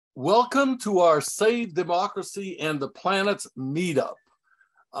Welcome to our Save Democracy and the Planet's Meetup.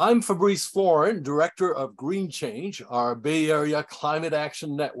 I'm Fabrice Florin, Director of GreenChange, our Bay Area Climate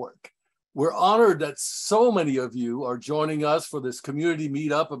Action Network. We're honored that so many of you are joining us for this community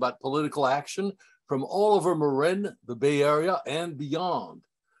meetup about political action from all over Marin, the Bay Area, and beyond.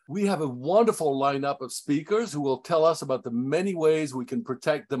 We have a wonderful lineup of speakers who will tell us about the many ways we can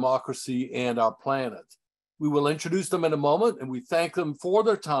protect democracy and our planet. We will introduce them in a moment, and we thank them for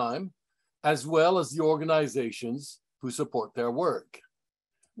their time, as well as the organizations who support their work.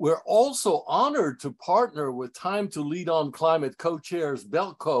 We're also honored to partner with Time to Lead on Climate co-chairs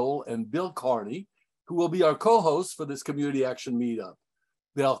Bill Cole and Bill Carney, who will be our co-hosts for this community action meetup.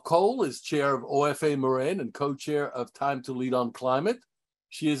 Bill Cole is chair of OFA Marin and co-chair of Time to Lead on Climate.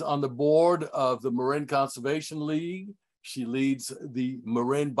 She is on the board of the Marin Conservation League. She leads the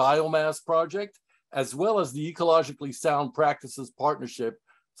Marin Biomass Project, as well as the Ecologically Sound Practices Partnership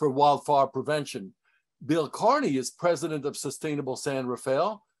for Wildfire Prevention. Bill Carney is president of Sustainable San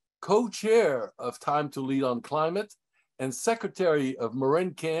Rafael, co-chair of Time to Lead on Climate, and secretary of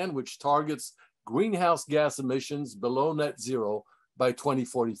Marin Can, which targets greenhouse gas emissions below net zero by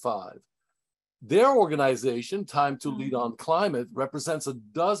 2045. Their organization, Time to Lead on Climate, represents a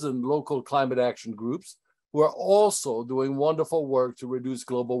dozen local climate action groups who are also doing wonderful work to reduce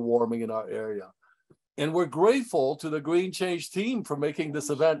global warming in our area. And we're grateful to the GreenChange team for making this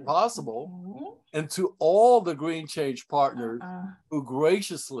event possible, and to all the GreenChange partners who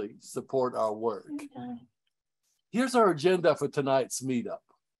graciously support our work. Here's our agenda for tonight's meetup.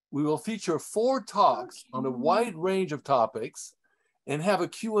 We will feature 4 talks on a wide range of topics and have a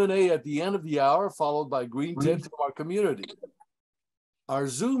Q&A at the end of the hour, followed by green tips from our community. Our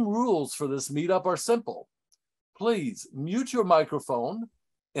Zoom rules for this meetup are simple. Please mute your microphone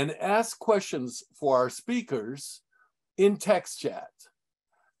and ask questions for our speakers in text chat.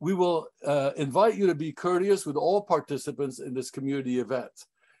 We will invite you to be courteous with all participants in this community event.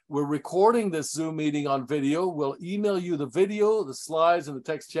 We're recording this Zoom meeting on video. We'll email you the video, the slides, and the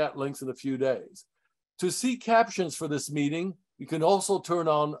text chat links in a few days. To see captions for this meeting, you can also turn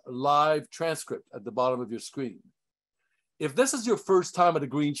on live transcript at the bottom of your screen. If this is your first time at a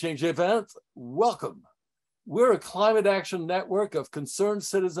GreenChange event, welcome. We're a climate action network of concerned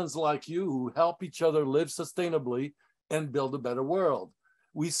citizens like you who help each other live sustainably and build a better world.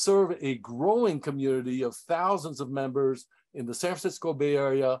 We serve a growing community of thousands of members in the San Francisco Bay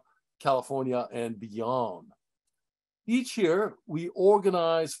Area, California, and beyond. Each year, we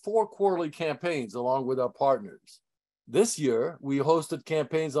organize 4 quarterly campaigns along with our partners. This year, we hosted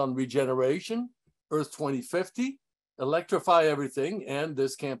campaigns on regeneration, Earth 2050, Electrify Everything, and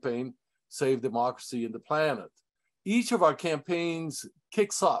this campaign, Save Democracy and the Planet. Each of our campaigns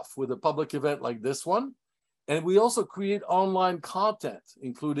kicks off with a public event like this one, and we also create online content,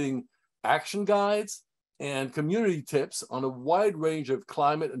 including action guides and community tips on a wide range of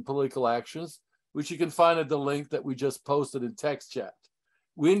climate and political actions, which you can find at the link that we just posted in text chat.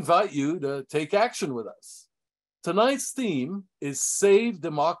 We invite you to take action with us. Tonight's theme is Save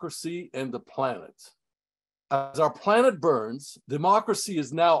Democracy and the Planet. As our planet burns, democracy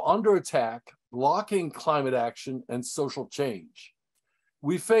is now under attack, blocking climate action and social change.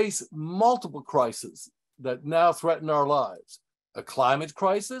 We face multiple crises that now threaten our lives: a climate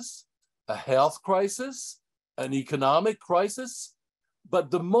crisis, a health crisis, an economic crisis, but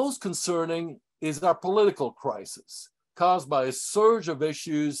the most concerning is our political crisis, caused by a surge of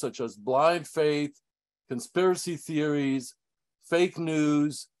issues such as blind faith, conspiracy theories, fake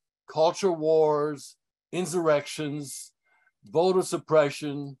news, culture wars, insurrections, voter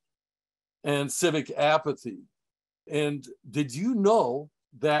suppression, and civic apathy. And did you know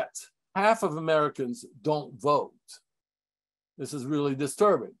that half of Americans don't vote? This is really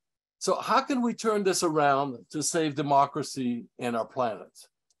disturbing. So how can we turn this around to save democracy and our planet?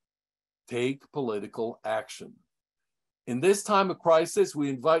 Take political action. In this time of crisis, we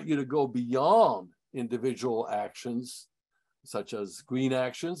invite you to go beyond individual actions, such as green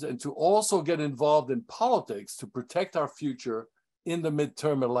actions, and to also get involved in politics to protect our future in the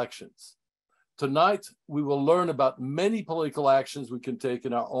midterm elections. Tonight, we will learn about many political actions we can take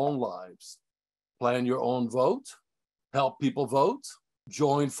in our own lives. Plan your own vote, help people vote,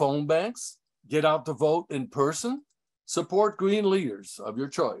 join phone banks, get out to vote in person, support green leaders of your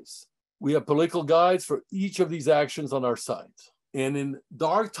choice. We have political guides for each of these actions on our site. And in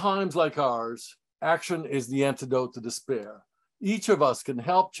dark times like ours, action is the antidote to despair. Each of us can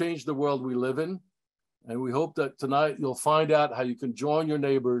help change the world we live in, and we hope that tonight you'll find out how you can join your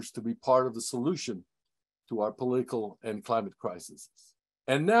neighbors to be part of the solution to our political and climate crises.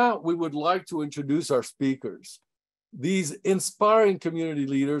 And now we would like to introduce our speakers. These inspiring community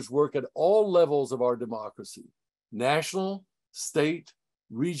leaders work at all levels of our democracy: national, state,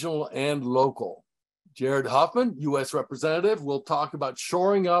 regional, and local. Jared Huffman, U.S. Representative, will talk about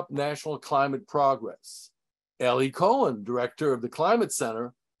shoring up national climate progress. Ellie Cohen, Director of the Climate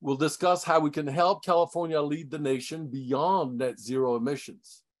Center, will discuss how we can help California lead the nation beyond net zero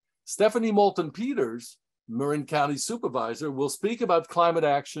emissions. Stephanie Moulton-Peters, Marin County Supervisor, will speak about climate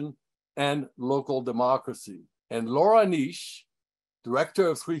action and local democracy. And Laura Neish, Director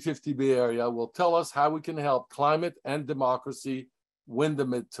of 350 Bay Area, will tell us how we can help climate and democracy win the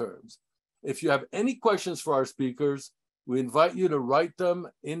midterms. If you have any questions for our speakers, we invite you to write them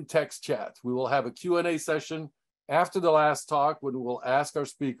in text chat. We will have a Q&A session after the last talk when we will ask our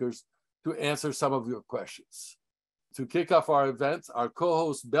speakers to answer some of your questions. To kick off our event, our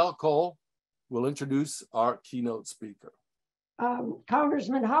co-host Belle Cole will introduce our keynote speaker.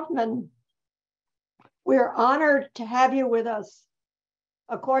 Congressman Huffman, we're honored to have you with us.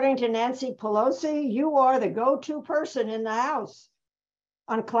 According to Nancy Pelosi, you are the go-to person in the House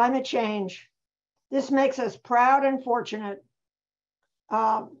on climate change. This makes us proud and fortunate.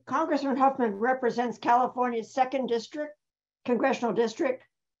 Congressman Huffman represents California's 2nd District, Congressional District,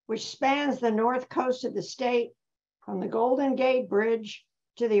 which spans the north coast of the state from the Golden Gate Bridge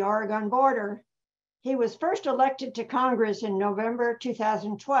to the Oregon border. He was first elected to Congress in November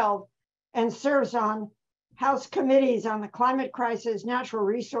 2012 and serves on House committees on the climate crisis, natural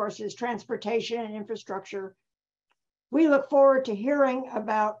resources, transportation, and infrastructure. We look forward to hearing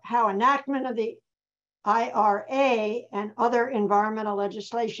about how enactment of the IRA and other environmental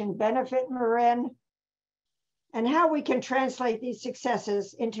legislation benefit Marin, and how we can translate these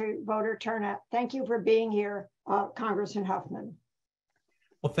successes into voter turnout. Thank you for being here, Congressman Huffman.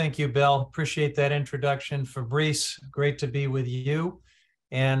 Well, thank you, Belle. Appreciate that introduction. Fabrice, great to be with you,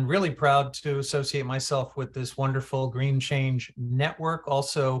 and really proud to associate myself with this wonderful GreenChange network.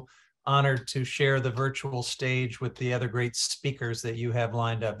 Also honored to share the virtual stage with the other great speakers that you have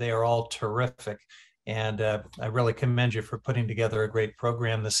lined up. They are all terrific. And I really commend you for putting together a great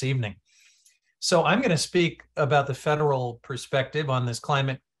program this evening. So I'm going to speak about the federal perspective on this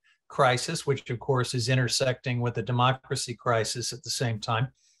climate crisis, which of course is intersecting with the democracy crisis at the same time.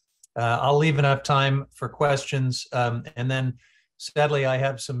 I'll leave enough time for questions. And then sadly, I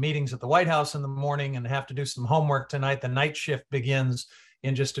have some meetings at the White House in the morning and have to do some homework tonight. The night shift begins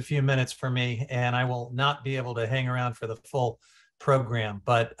in just a few minutes for me, and I will not be able to hang around for the full program,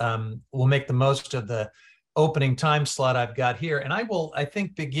 but we'll make the most of the opening time slot I've got here. And I will, I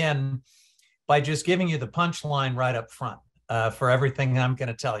think, begin by just giving you the punchline right up front for everything I'm going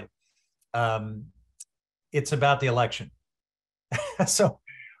to tell you. It's about the election. So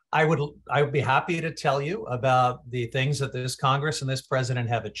I would be happy to tell you about the things that this Congress and this president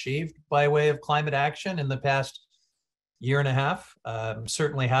have achieved by way of climate action in the past year and a half. I'm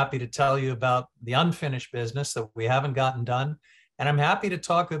certainly happy to tell you about the unfinished business that we haven't gotten done. And I'm happy to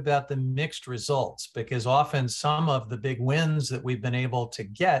talk about the mixed results, because often some of the big wins that we've been able to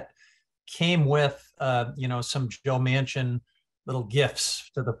get came with, some Joe Manchin little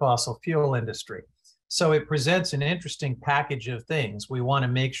gifts to the fossil fuel industry. So it presents an interesting package of things. We want to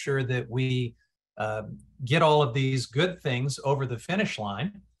make sure that we get all of these good things over the finish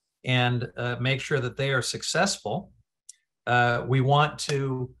line and make sure that they are successful. We want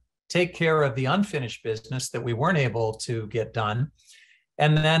to take care of the unfinished business that we weren't able to get done.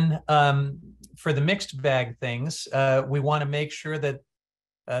 And then for the mixed bag things, we want to make sure that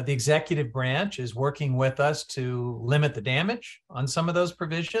the executive branch is working with us to limit the damage on some of those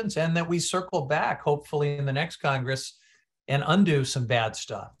provisions, and that we circle back, hopefully in the next Congress, and undo some bad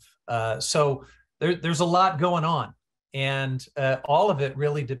stuff. So there's a lot going on, and all of it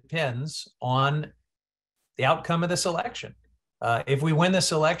really depends on the outcome of this election. If we win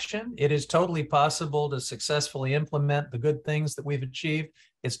this election, it is totally possible to successfully implement the good things that we've achieved.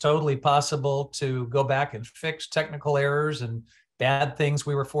 It's totally possible to go back and fix technical errors and bad things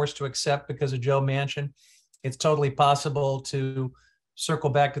we were forced to accept because of Joe Manchin. It's totally possible to circle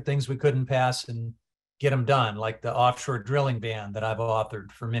back to things we couldn't pass and get them done, like the offshore drilling ban that I've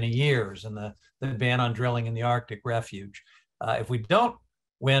authored for many years and the ban on drilling in the Arctic refuge. If we don't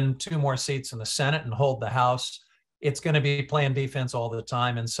win 2 more seats in the Senate and hold the House, it's going to be playing defense all the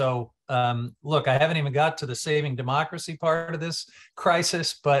time. And so, look, I haven't even got to the saving democracy part of this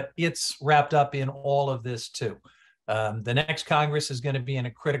crisis, but it's wrapped up in all of this too. The next Congress is going to be in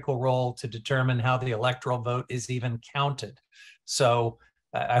a critical role to determine how the electoral vote is even counted. So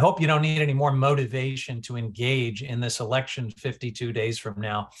I hope you don't need any more motivation to engage in this election 52 days from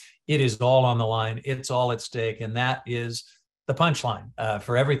now. It is all on the line. It's all at stake. And that is the punchline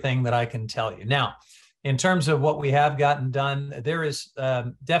for everything that I can tell you. Now, In terms of what we have gotten done, there is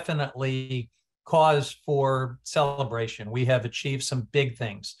definitely cause for celebration. We have achieved some big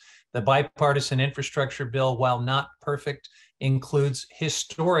things. The bipartisan infrastructure bill, while not perfect, includes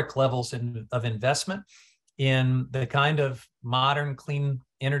historic levels of investment in the kind of modern clean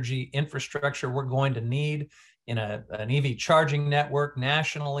energy infrastructure we're going to need, in an EV charging network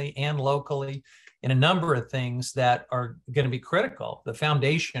nationally and locally, in a number of things that are going to be critical, the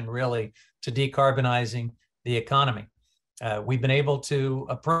foundation really to decarbonizing the economy. We've been able to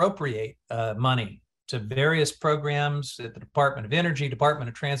appropriate money to various programs at the Department of Energy, Department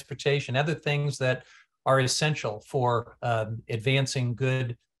of Transportation, other things that are essential for advancing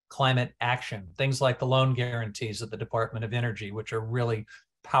good climate action. Things like the loan guarantees at the Department of Energy, which are really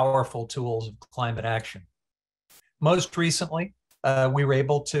powerful tools of climate action. Most recently, we were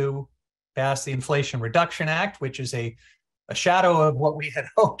able to pass the Inflation Reduction Act, which is a shadow of what we had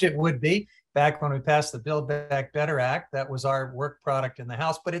hoped it would be back when we passed the Build Back Better Act. That was our work product in the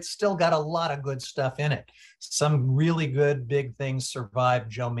House, but it's still got a lot of good stuff in it. Some really good big things survived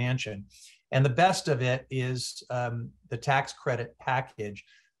Joe Manchin. And the best of it is the tax credit package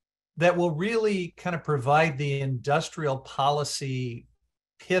that will really kind of provide the industrial policy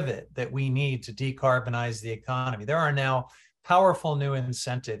pivot that we need to decarbonize the economy. There are now powerful new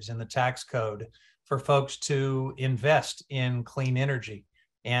incentives in the tax code for folks to invest in clean energy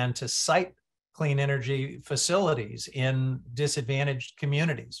and to site clean energy facilities in disadvantaged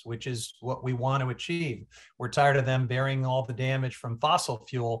communities, which is what we want to achieve. We're tired of them bearing all the damage from fossil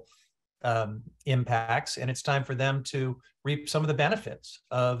fuel impacts, and it's time for them to reap some of the benefits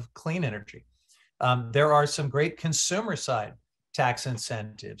of clean energy. There are some great consumer side tax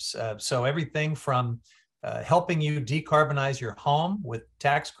incentives. So everything from helping you decarbonize your home with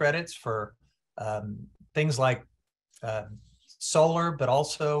tax credits for things like solar, but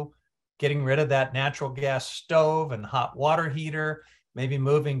also getting rid of that natural gas stove and hot water heater, maybe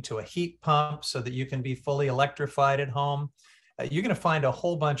moving to a heat pump so that you can be fully electrified at home. You're going to find a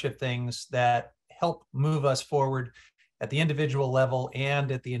whole bunch of things that help move us forward at the individual level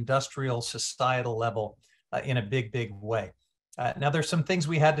and at the industrial societal level in a big, big way. Now, there's some things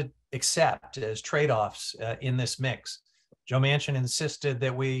we had to accept as trade-offs in this mix. Joe Manchin insisted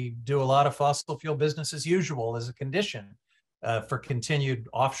that we do a lot of fossil fuel business as usual as a condition for continued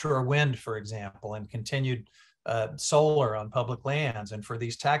offshore wind, for example, and continued solar on public lands, and for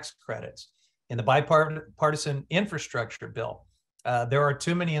these tax credits. In the bipartisan infrastructure bill, there are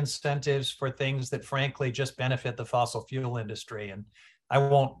too many incentives for things that frankly just benefit the fossil fuel industry. And I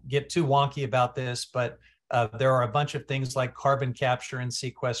won't get too wonky about this, but there are a bunch of things like carbon capture and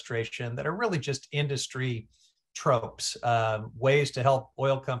sequestration that are really just industry tropes, ways to help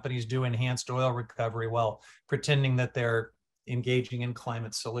oil companies do enhanced oil recovery while pretending that they're engaging in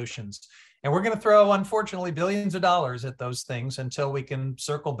climate solutions. And we're going to throw, unfortunately, billions of dollars at those things until we can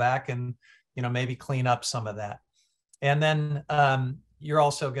circle back and maybe clean up some of that. And then you're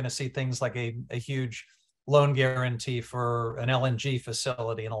also going to see things like a huge loan guarantee for an LNG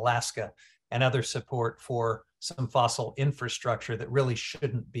facility in Alaska and other support for some fossil infrastructure that really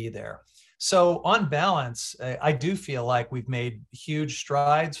shouldn't be there. So on balance, I do feel like we've made huge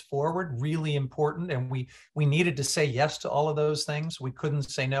strides forward, really important, and we needed to say yes to all of those things. We couldn't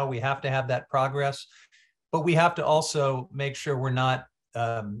say no. We have to have that progress, but we have to also make sure we're not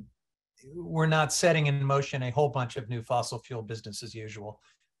setting in motion a whole bunch of new fossil fuel business as usual,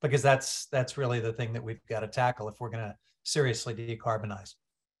 because that's really the thing that we've got to tackle if we're going to seriously decarbonize.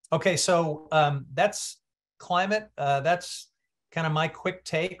 Okay, so that's climate. That's kind of my quick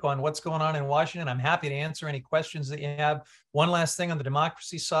take on what's going on in Washington. I'm happy to answer any questions that you have. One last thing on the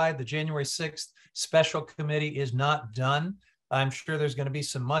democracy side, the January 6th special committee is not done. I'm sure there's going to be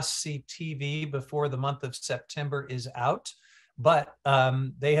some must-see TV before the month of September is out. But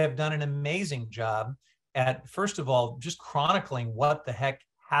they have done an amazing job at, first of all, just chronicling what the heck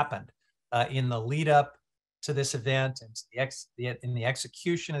happened in the lead up to this event, and in the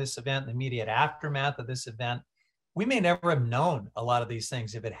execution of this event, the immediate aftermath of this event. We may never have known a lot of these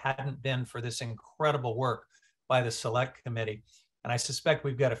things if it hadn't been for this incredible work by the Select Committee. And I suspect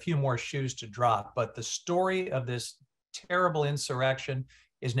we've got a few more shoes to drop, but the story of this terrible insurrection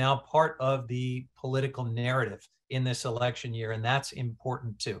is now part of the political narrative in this election year. And that's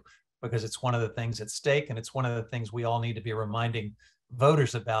important too, because it's one of the things at stake, and it's one of the things we all need to be reminding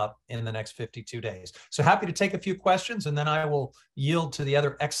voters about in the next 52 days. So happy to take a few questions, and then I will yield to the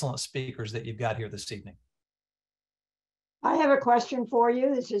other excellent speakers that you've got here this evening. I have a question for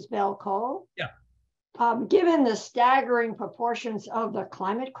you. This is Belle Cole. Yeah. Given the staggering proportions of the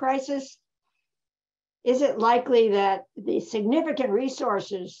climate crisis, is it likely that the significant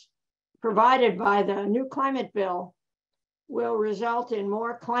resources provided by the new climate bill will result in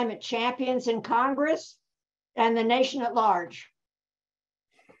more climate champions in Congress and the nation at large?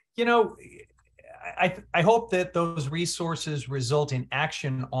 You know, I hope that those resources result in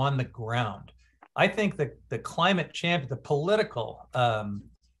action on the ground. I think that the climate champion, the political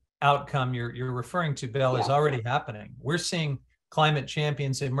outcome you're referring to, Bill, is already happening. We're seeing climate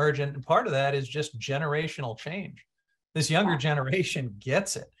champions emerge, and part of that is just generational change. This younger generation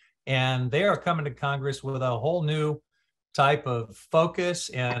gets it, and they are coming to Congress with a whole new type of focus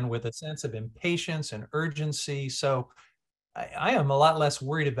and with a sense of impatience and urgency. So I am a lot less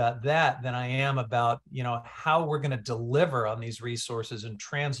worried about that than I am about, you know, how we're going to deliver on these resources and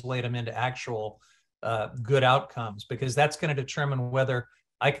translate them into actual good outcomes, because that's going to determine whether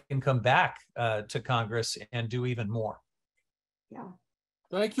I can come back to Congress and do even more. Yeah.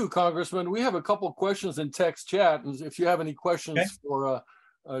 Thank you, Congressman. We have a couple of questions in text chat. And if you have any questions for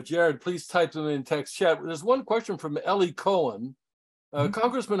Jared, please type them in text chat. There's one question from Ellie Cohen.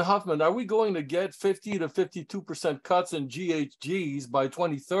 Congressman Huffman, are we going to get 50 to 52% cuts in GHGs by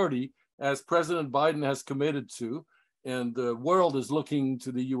 2030, as President Biden has committed to, and the world is looking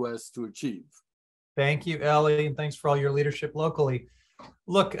to the U.S. to achieve? Thank you, Ellie, and thanks for all your leadership locally.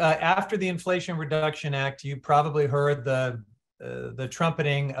 Look, after the Inflation Reduction Act, you probably heard the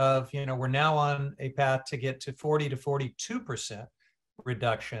trumpeting of, you know, we're now on a path to get to 40 to 42%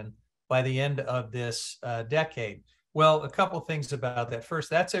 reduction by the end of this decade. Well, a couple of things about that. First,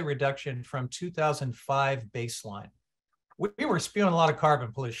 that's a reduction from 2005 baseline. We were spewing a lot of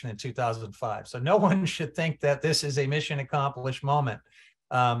carbon pollution in 2005, so no one should think that this is a mission accomplished moment.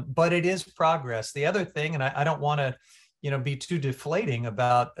 But it is progress. The other thing, and I don't want to, you know, be too deflating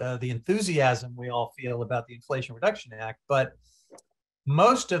about the enthusiasm we all feel about the Inflation Reduction Act, but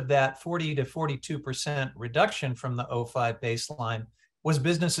most of that 40 to 42% reduction from the 05 baseline was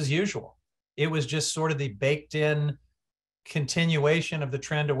business as usual. It was just sort of the baked in continuation of the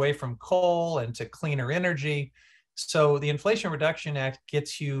trend away from coal and to cleaner energy. So the Inflation Reduction Act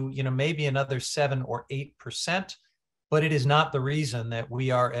gets you, you know, maybe another 7 or 8%, but it is not the reason that we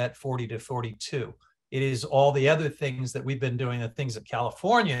are at 40 to 42. It is all the other things that we've been doing, the things that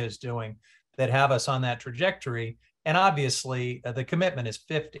California is doing, that have us on that trajectory. And obviously the commitment is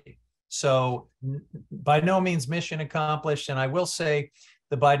 50. So by no means mission accomplished. And I will say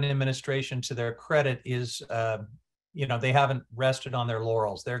the Biden administration, to their credit, is, you know, they haven't rested on their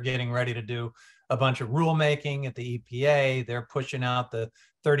laurels. They're getting ready to do a bunch of rulemaking at the EPA. They're pushing out the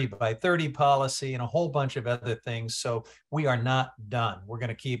 30 by 30 policy and a whole bunch of other things. So we are not done. We're going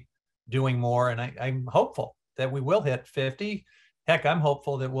to keep doing more. And I'm hopeful that we will hit 50. Heck, I'm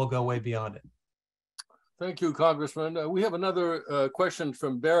hopeful that we'll go way beyond it. Thank you, Congressman. We have another question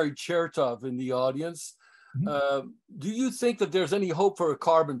from Barry Chertov in the audience. Do you think that there's any hope for a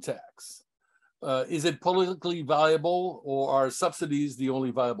carbon tax? Is it politically viable, or are subsidies the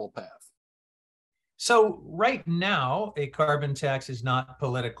only viable path? So right now, a carbon tax is not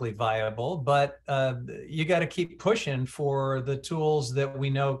politically viable, but you got to keep pushing for the tools that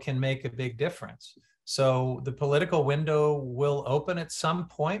we know can make a big difference. So the political window will open at some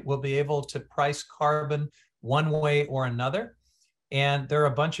point. We'll be able to price carbon one way or another. And there are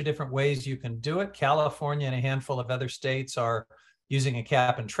a bunch of different ways you can do it. California and a handful of other states are using a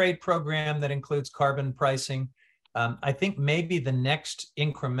cap and trade program that includes carbon pricing. I think maybe the next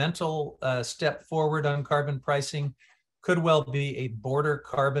incremental step forward on carbon pricing could well be a border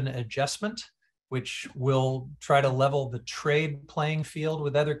carbon adjustment, which will try to level the trade playing field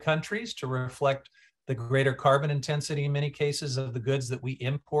with other countries to reflect the greater carbon intensity in many cases of the goods that we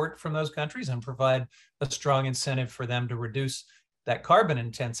import from those countries, and provide a strong incentive for them to reduce that carbon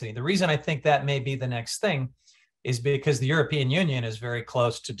intensity. The reason I think that may be the next thing is because the European Union is very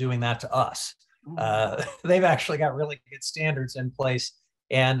close to doing that to us. They've actually got really good standards in place,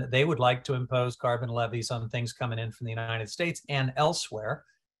 and they would like to impose carbon levies on things coming in from the United States and elsewhere.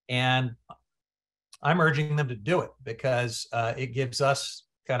 And I'm urging them to do it because it gives us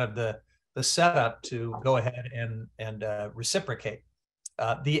kind of the setup to go ahead and reciprocate.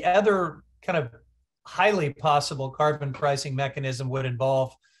 The other kind of highly possible carbon pricing mechanism would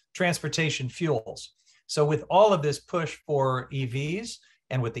involve transportation fuels. So with all of this push for EVs,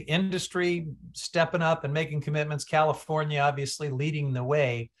 and with the industry stepping up and making commitments, California obviously leading the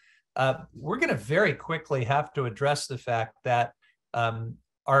way, we're going to very quickly have to address the fact that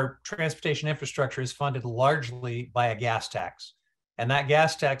our transportation infrastructure is funded largely by a gas tax. And that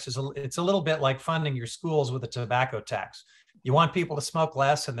gas tax it's a little bit like funding your schools with a tobacco tax. You want people to smoke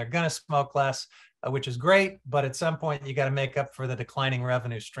less, and they're going to smoke less, which is great. But at some point, you got to make up for the declining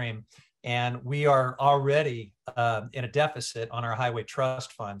revenue stream. And we are already in a deficit on our highway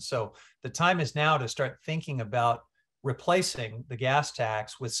trust fund. So the time is now to start thinking about replacing the gas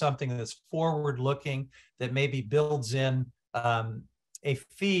tax with something that's forward-looking, that maybe builds in a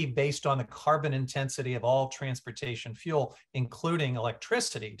fee based on the carbon intensity of all transportation fuel, including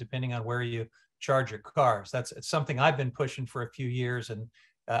electricity, depending on where you charge your cars. That's something I've been pushing for a few years, and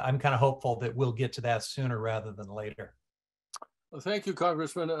I'm kind of hopeful that we'll get to that sooner rather than later. Well, thank you,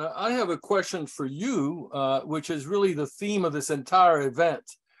 Congressman. I have a question for you, which is really the theme of this entire event.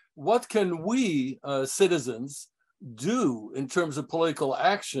 What can we citizens do in terms of political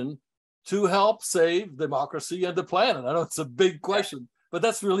action to help save democracy and the planet? I know it's a big question, but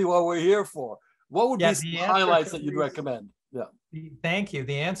that's really what we're here for. What would be some highlights that you'd recommend? Yeah. Thank you.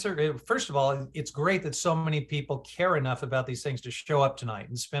 The answer, first of all, it's great that so many people care enough about these things to show up tonight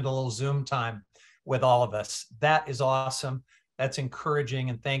and spend a little Zoom time with all of us. That is awesome. That's encouraging.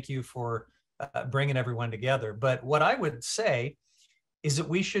 And thank you for bringing everyone together. But what I would say is that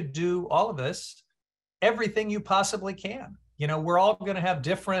we should do, all of us, everything you possibly can. You know, we're all going to have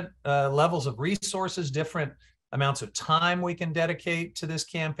different levels of resources, different amounts of time we can dedicate to this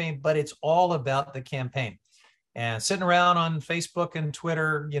campaign, but it's all about the campaign. And sitting around on Facebook and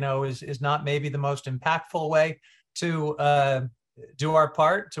Twitter, you know, is not maybe the most impactful way to do our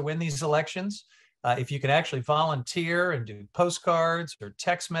part to win these elections. If you could actually volunteer and do postcards or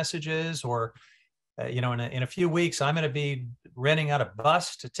text messages, or you know, in a few weeks, I'm going to be renting out a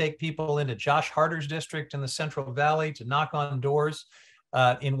bus to take people into Josh Harder's district in the Central Valley to knock on doors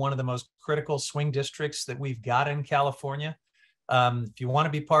in one of the most critical swing districts that we've got in California. If you want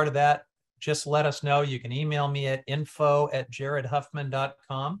to be part of that, just let us know. You can email me at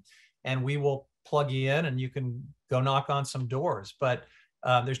info@jaredhuffman.com, and we will plug you in and you can go knock on some doors. But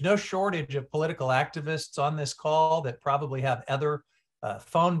there's no shortage of political activists on this call that probably have other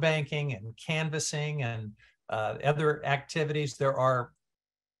phone banking and canvassing and other activities. There are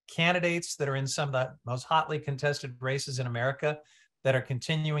candidates that are in some of the most hotly contested races in America that are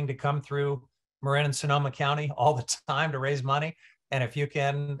continuing to come through Marin and Sonoma County all the time to raise money. And if you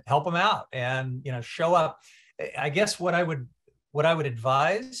can help them out and, you know, show up, I guess what I would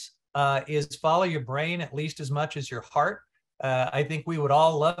advise is follow your brain at least as much as your heart. I think we would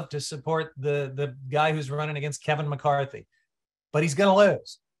all love to support the guy who's running against Kevin McCarthy, but he's going to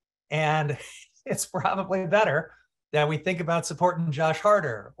lose. And it's probably better that we think about supporting Josh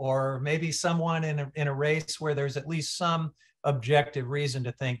Harder, or maybe someone in a race where there's at least some objective reason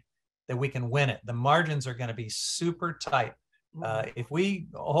to think that we can win it. The margins are going to be super tight. If we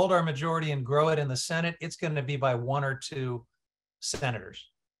hold our majority and grow it in the Senate, it's going to be by 1 or 2 senators.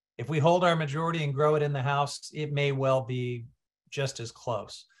 If we hold our majority and grow it in the House, it may well be just as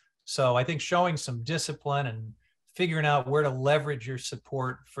close. So I think showing some discipline and figuring out where to leverage your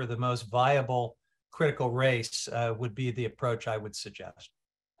support for the most viable critical race would be the approach I would suggest.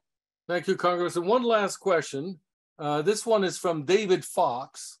 Thank you, Congressman. One last question. This one is from David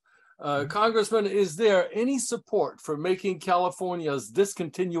Fox. Congressman, is there any support for making California's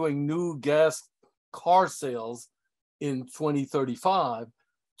discontinuing new gas car sales in 2035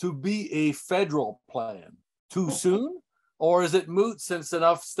 to be a federal plan? Too soon? Or is it moot since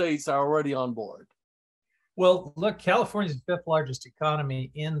enough states are already on board? Well, look, California is the 5th largest economy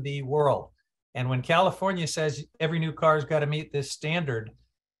in the world. And when California says every new car's got to meet this standard,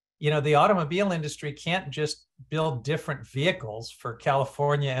 you know, the automobile industry can't just build different vehicles for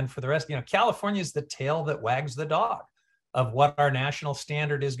California and for the rest. You know, California is the tail that wags the dog of what our national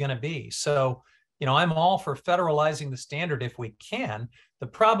standard is going to be. So, you know, I'm all for federalizing the standard if we can. The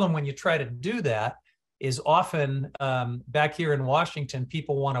problem when you try to do that is often back here in Washington,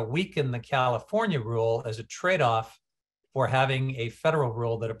 people want to weaken the California rule as a trade-off for having a federal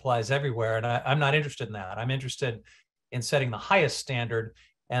rule that applies everywhere. And I'm not interested in that. I'm interested in setting the highest standard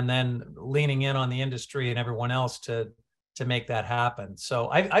and then leaning in on the industry and everyone else to make that happen. So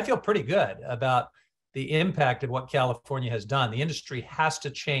I feel pretty good about the impact of what California has done. The industry has to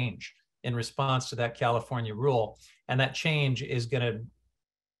change in response to that California rule. And that change is going to,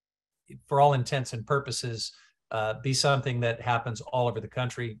 for all intents and purposes, be something that happens all over the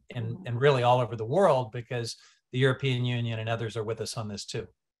country and really all over the world, because the European Union and others are with us on this too.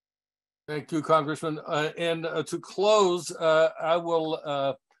 Thank you, Congressman. And to close, I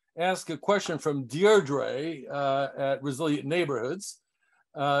will ask a question from Deirdre at Resilient Neighborhoods.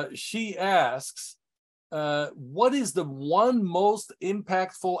 She asks, what is the one most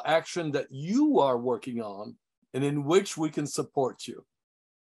impactful action that you are working on and in which we can support you?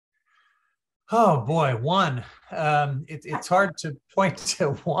 Oh boy, one. It's hard to point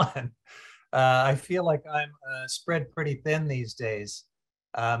to one. I feel like I'm spread pretty thin these days.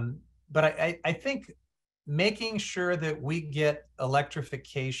 but I think making sure that we get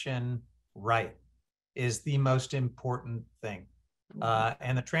electrification right is the most important thing.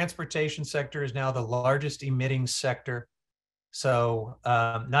 And the transportation sector is now the largest emitting sector. So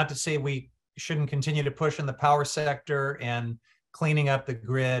not to say we shouldn't continue to push in the power sector and cleaning up the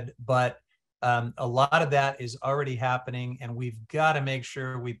grid, but a lot of that is already happening, and we've got to make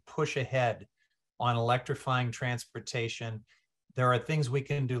sure we push ahead on electrifying transportation. There are things we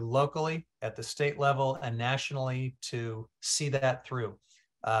can do locally at the state level and nationally to see that through.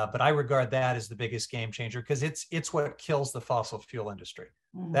 But I regard that as the biggest game changer, because it's what kills the fossil fuel industry.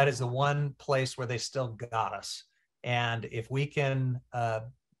 Mm-hmm. That is the one place where they still got us. And if we can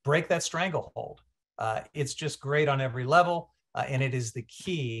break that stranglehold, it's just great on every level. And it is the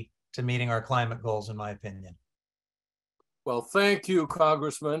key to meeting our climate goals, in my opinion. Well, thank you,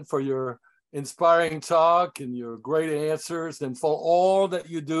 Congressman, for your inspiring talk and your great answers, and for all that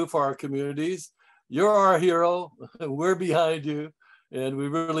you do for our communities. You're our hero. We're behind you, and we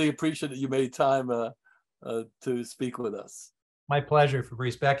really appreciate that you made time to speak with us. My pleasure,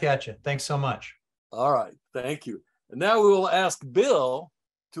 Fabrice. Back at you. Thanks so much. All right. Thank you. And now we will ask Bill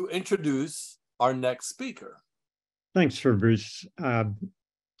to introduce our next speaker. Thanks, Fabrice.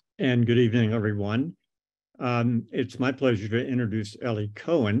 And good evening, everyone. It's my pleasure to introduce Ellie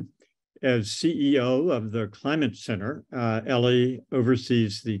Cohen. As CEO of the Climate Center, Ellie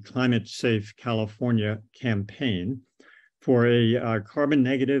oversees the Climate Safe California campaign for a carbon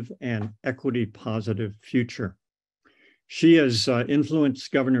negative and equity positive future. She has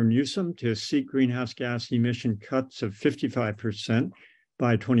influenced Governor Newsom to seek greenhouse gas emission cuts of 55%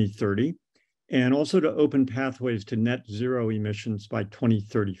 by 2030, and also to open pathways to net zero emissions by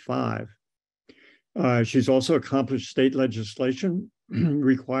 2035. She's also accomplished state legislation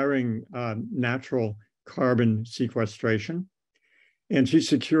requiring natural carbon sequestration. And she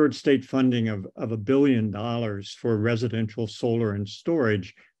secured state funding of $1 billion for residential solar and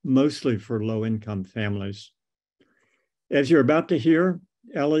storage, mostly for low-income families. As you're about to hear,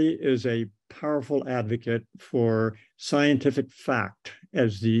 Ellie is a powerful advocate for scientific fact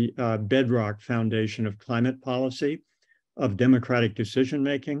as the bedrock foundation of climate policy, of democratic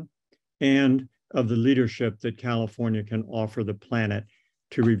decision-making, and of the leadership that California can offer the planet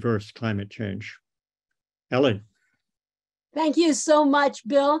to reverse climate change. Ellie. Thank you so much,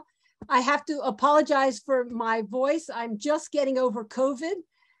 Bill. I have to apologize for my voice. I'm just getting over COVID.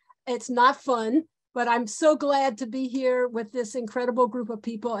 It's not fun, but I'm so glad to be here with this incredible group of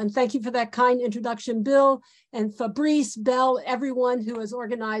people. And thank you for that kind introduction, Bill, and Fabrice, Bell, everyone who has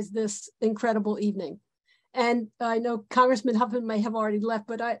organized this incredible evening. And I know Congressman Huffman may have already left,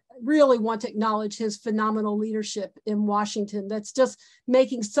 but I really want to acknowledge his phenomenal leadership in Washington. That's just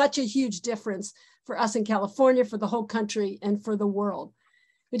making such a huge difference for us in California, for the whole country, and for the world.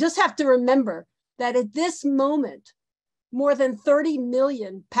 We just have to remember that at this moment, more than 30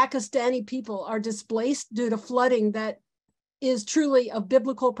 million Pakistani people are displaced due to flooding that is truly of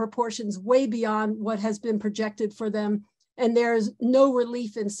biblical proportions, way beyond what has been projected for them. And there's no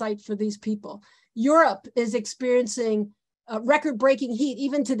relief in sight for these people. Europe is experiencing record-breaking heat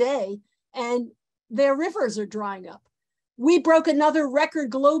even today, and their rivers are drying up. We broke another record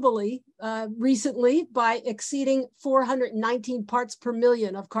globally recently by exceeding 419 parts per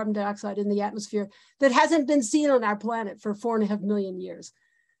million of carbon dioxide in the atmosphere that hasn't been seen on our planet for 4.5 million years.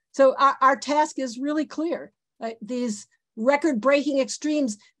 So our task is really clear. These record-breaking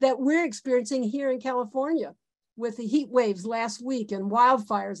extremes that we're experiencing here in California, with the heat waves last week and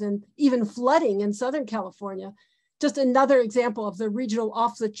wildfires and even flooding in Southern California, just another example of the regional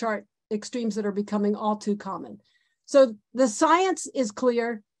off-the-chart extremes that are becoming all too common. So the science is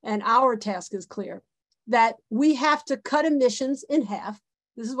clear, and our task is clear, that we have to cut emissions in half.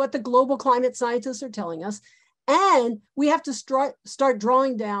 This is what the global climate scientists are telling us. And we have to start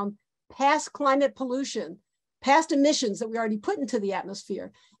drawing down past climate pollution, past emissions that we already put into the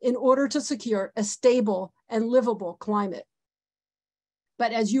atmosphere in order to secure a stable and livable climate.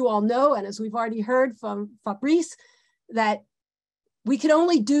 But as you all know, and as we've already heard from Fabrice, that we can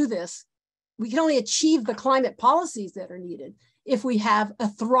only do this, we can only achieve the climate policies that are needed if we have a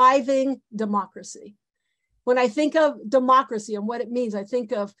thriving democracy. When I think of democracy and what it means, I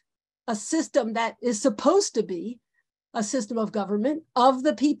think of a system that is supposed to be a system of government of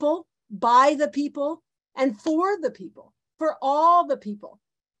the people, by the people, and for the people, for all the people.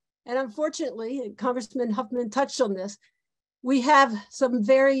 And unfortunately, and Congressman Huffman touched on this, we have some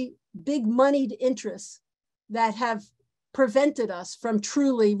very big moneyed interests that have prevented us from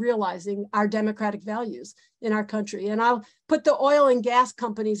truly realizing our democratic values in our country. And I'll put the oil and gas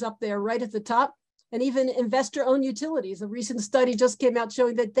companies up there right at the top. and even investor-owned utilities. A recent study just came out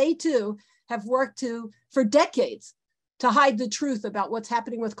showing that they too have worked for decades to hide the truth about what's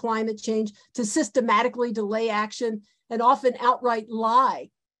happening with climate change, to systematically delay action, and often outright lie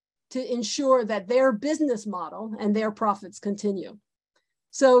to ensure that their business model and their profits continue.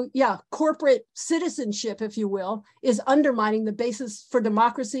 So yeah, corporate citizenship, if you will, is undermining the basis for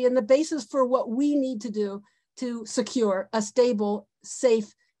democracy and the basis for what we need to do to secure a stable,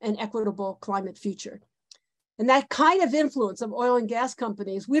 safe, and equitable climate future. And that kind of influence of oil and gas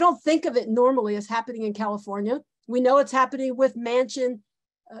companies, we don't think of it normally as happening in California. We know it's happening with Manchin.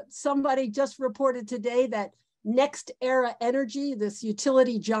 Somebody just reported today that Next Era Energy, this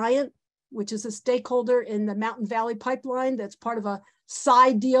utility giant, which is a stakeholder in the Mountain Valley Pipeline, that's part of a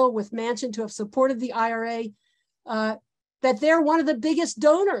side deal with Manchin to have supported the IRA, that they're one of the biggest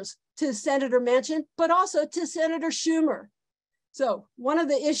donors to Senator Manchin, but also to Senator Schumer. So one of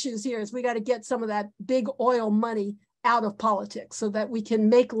the issues here is we got to get some of that big oil money out of politics so that we can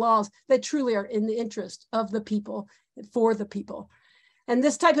make laws that truly are in the interest of the people and for the people. And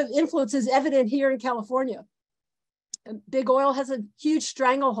this type of influence is evident here in California. Big oil has a huge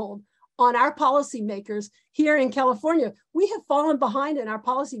stranglehold on our policymakers here in California. We have fallen behind in our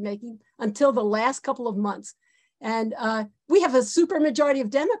policymaking until the last couple of months. And we have a supermajority of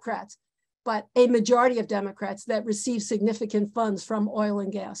Democrats, but a majority of Democrats that receive significant funds from oil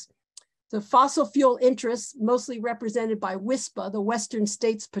and gas. The fossil fuel interests, mostly represented by WISPA, the Western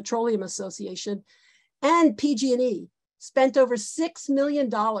States Petroleum Association, and PG&E, spent over $6 million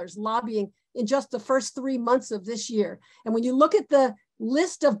lobbying in just the first 3 months of this year. And when you look at the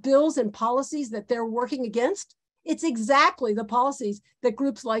list of bills and policies that they're working against, it's exactly the policies that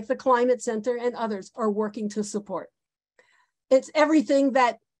groups like the Climate Center and others are working to support. It's everything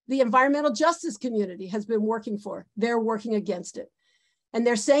that the environmental justice community has been working for. They're working against it. And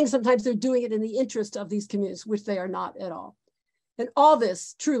they're saying sometimes they're doing it in the interest of these communities, which they are not at all. And all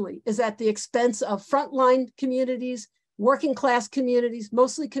this truly is at the expense of frontline communities, working class communities,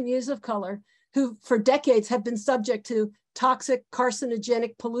 mostly communities of color, who for decades have been subject to toxic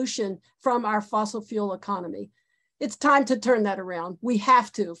carcinogenic pollution from our fossil fuel economy. It's time to turn that around. We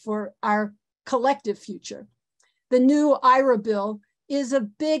have to for our collective future. The new IRA bill is a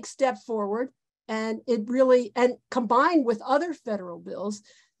big step forward, and it really, and combined with other federal bills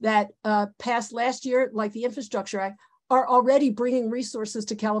that passed last year, like the Infrastructure Act, are already bringing resources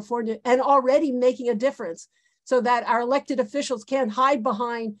to California and already making a difference so that our elected officials can't hide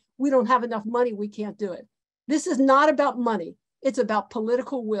behind, we don't have enough money, we can't do it. This is not about money. It's about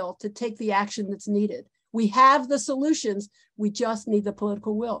political will to take the action that's needed. We have the solutions, we just need the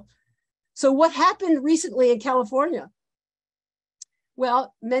political will. So what happened recently in California?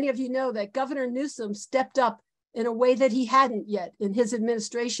 Well, many of you know that Governor Newsom stepped up in a way that he hadn't yet in his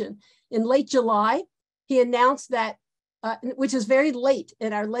administration. In late July, he announced that, which is very late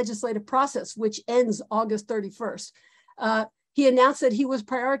in our legislative process, which ends August 31st. He announced that he was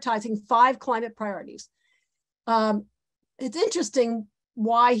prioritizing 5 climate priorities. It's interesting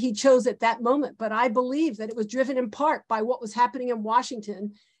why he chose at that moment, but I believe that it was driven in part by what was happening in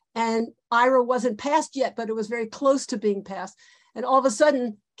Washington, and IRA wasn't passed yet, but it was very close to being passed. And all of a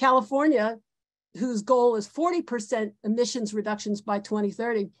sudden, California, whose goal is 40% emissions reductions by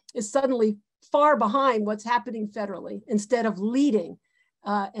 2030, is suddenly far behind what's happening federally instead of leading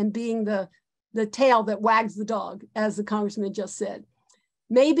and being the tail that wags the dog, as the congressman just said.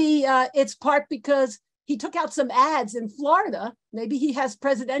 Maybe it's part because he took out some ads in Florida. Maybe he has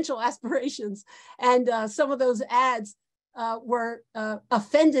presidential aspirations, and some of those ads were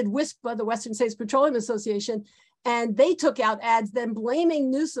offended WISPA, the Western States Petroleum Association, and they took out ads then blaming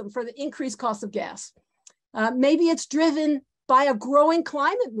Newsom for the increased cost of gas. Maybe it's driven by a growing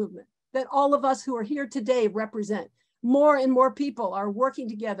climate movement that all of us who are here today represent. More and more people are working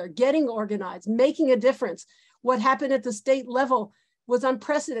together, getting organized, making a difference. What happened at the state level was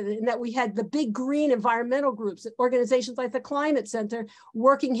unprecedented in that we had the big green environmental groups, organizations like the Climate Center,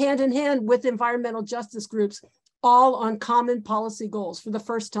 working hand in hand with environmental justice groups, all on common policy goals for the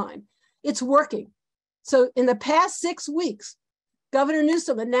first time. It's working. So in the past 6 weeks, Governor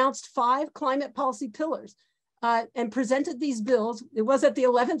Newsom announced 5 climate policy pillars and presented these bills. It was at the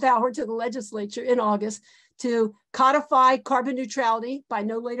 11th hour to the legislature in August to codify carbon neutrality by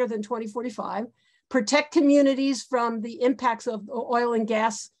no later than 2045, protect communities from the impacts of the oil and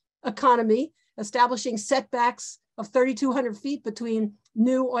gas economy, establishing setbacks of 3,200 feet between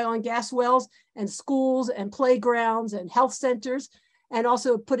new oil and gas wells and schools and playgrounds and health centers, and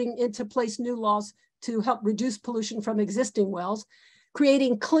also putting into place new laws to help reduce pollution from existing wells,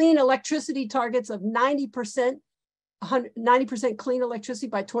 creating clean electricity targets of 90% 90% clean electricity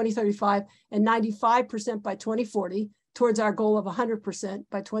by 2035 and 95% by 2040 towards our goal of 100%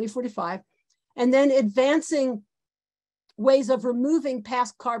 by 2045. And then advancing ways of removing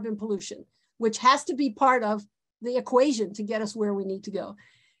past carbon pollution, which has to be part of the equation to get us where we need to go.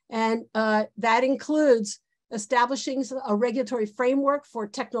 And that includes establishing a regulatory framework for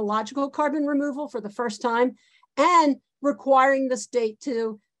technological carbon removal for the first time, and requiring the state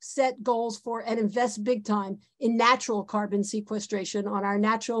to set goals for and invest big time in natural carbon sequestration on our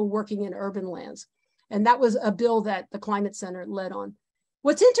natural working and urban lands. And that was a bill that the Climate Center led on.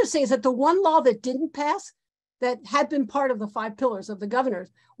 What's interesting is that the one law that didn't pass, that had been part of the 5 pillars of the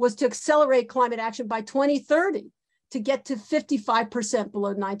governors, was to accelerate climate action by 2030 to get to 55%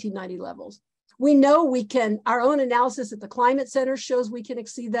 below 1990 levels. We know we can. Our own analysis at the Climate Center shows we can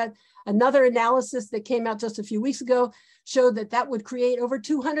exceed that. Another analysis that came out just a few weeks ago showed that that would create over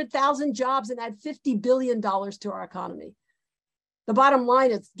 200,000 jobs and add $50 billion to our economy. The bottom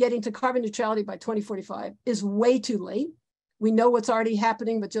line is getting to carbon neutrality by 2045 is way too late. We know what's already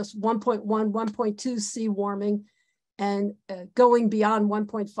happening with just 1.1, 1.2 sea warming, and going beyond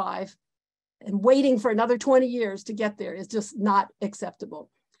 1.5 and waiting for another 20 years to get there is just not acceptable.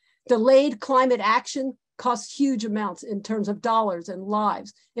 Delayed climate action costs huge amounts in terms of dollars and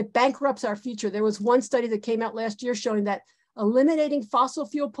lives. It bankrupts our future. There was one study that came out last year showing that eliminating fossil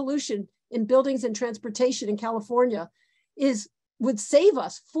fuel pollution in buildings and transportation in California would save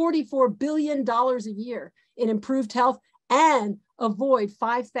us $44 billion a year in improved health and avoid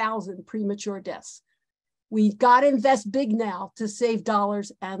 5,000 premature deaths. We got to invest big now to save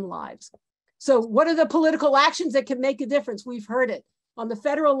dollars and lives. So what are the political actions that can make a difference? We've heard it. On the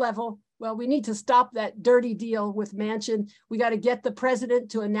federal level, well, we need to stop that dirty deal with Manchin. We got to get the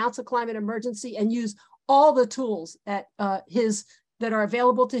president to announce a climate emergency and use all the tools that are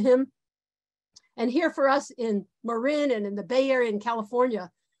available to him. And here for us in Marin and in the Bay Area in California,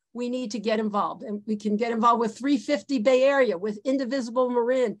 we need to get involved. And we can get involved with 350 Bay Area, with Indivisible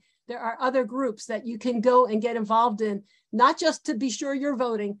Marin. There are other groups that you can go and get involved in, not just to be sure you're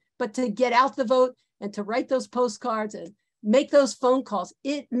voting, but to get out the vote and to write those postcards and make those phone calls.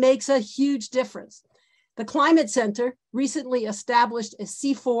 It makes a huge difference. The Climate Center recently established a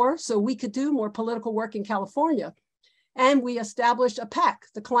C4 so we could do more political work in California. And we established a PAC,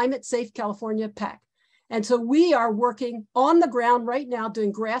 the Climate Safe California PAC. And so we are working on the ground right now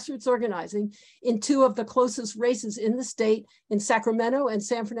doing grassroots organizing in 2 of the closest races in the state, in Sacramento and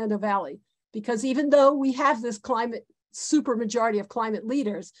San Fernando Valley. Because even though we have this supermajority of climate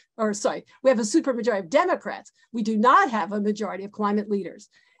leaders, we have a supermajority of Democrats, we do not have a majority of climate leaders.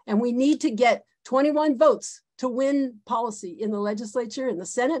 And we need to get 21 votes to win policy in the legislature, in the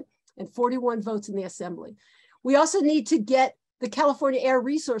Senate, and 41 votes in the Assembly. We also need to get the California Air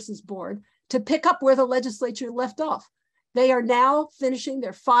Resources Board to pick up where the legislature left off. They are now finishing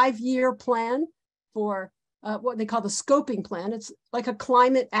their 5-year plan for what they call the scoping plan. It's like a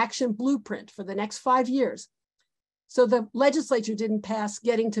climate action blueprint for the next 5 years. So the legislature didn't pass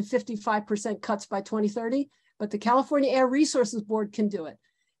getting to 55% cuts by 2030, but the California Air Resources Board can do it.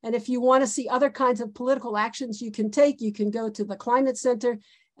 And if you want to see other kinds of political actions you can take, you can go to the Climate Center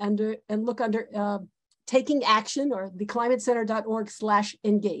and look under Taking Action or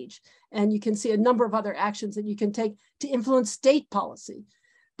theclimatecenter.org/engage. And you can see a number of other actions that you can take to influence state policy.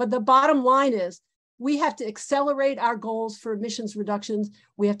 But the bottom line is we have to accelerate our goals for emissions reductions.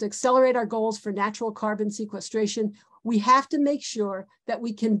 We have to accelerate our goals for natural carbon sequestration. We have to make sure that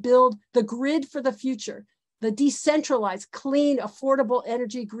we can build the grid for the future, the decentralized, clean, affordable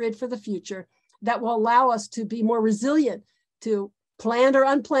energy grid for the future that will allow us to be more resilient to planned or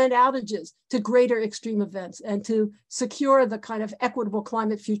unplanned outages, to greater extreme events, and to secure the kind of equitable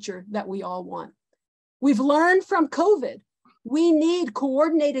climate future that we all want. We've learned from COVID, we need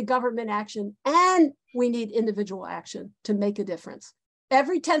coordinated government action and we need individual action to make a difference.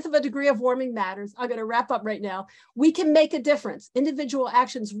 Every 1/10 of a degree of warming matters. I'm going to wrap up right now. We can make a difference. Individual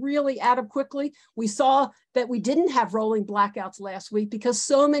actions really add up quickly. We saw that we didn't have rolling blackouts last week because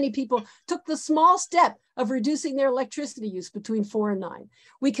so many people took the small step of reducing their electricity use between 4 and 9.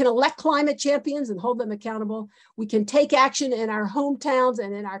 We can elect climate champions and hold them accountable. We can take action in our hometowns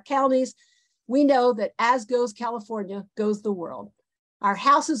and in our counties. We know that as goes California, goes the world. Our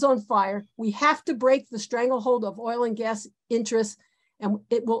house is on fire. We have to break the stranglehold of oil and gas interests, and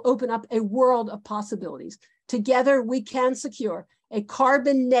it will open up a world of possibilities. Together, we can secure a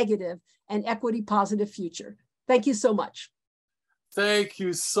carbon negative and equity positive future. Thank you so much. Thank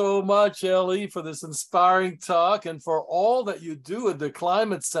you so much, Ellie, for this inspiring talk and for all that you do at the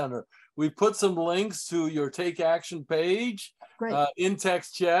Climate Center. We put some links to your Take Action page in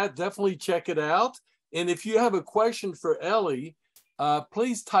text chat. Definitely check it out. And if you have a question for Ellie,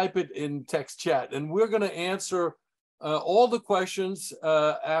 please type it in text chat. And we're going to answer all the questions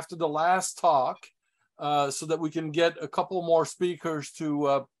after the last talk so that we can get a couple more speakers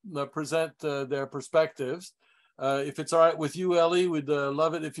to present their perspectives. If it's all right with you, Ellie, we'd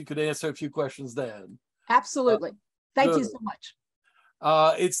love it if you could answer a few questions then. Absolutely. Thank good. you so much.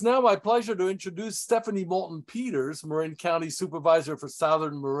 It's now my pleasure to introduce Stephanie Moulton-Peters, Marin County Supervisor for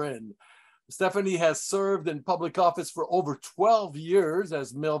Southern Marin. Stephanie has served in public office for over 12 years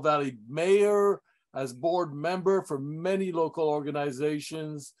as Mill Valley Mayor, as board member for many local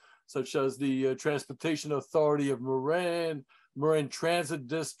organizations, such as the Transportation Authority of Marin, Marin Transit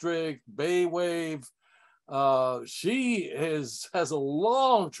District, Baywave. She has a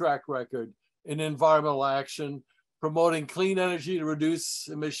long track record in environmental action, promoting clean energy to reduce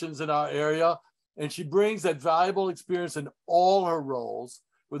emissions in our area. And she brings that valuable experience in all her roles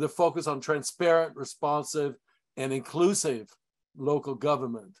with a focus on transparent, responsive, and inclusive local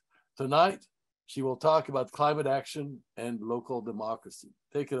government. Tonight, she will talk about climate action and local democracy.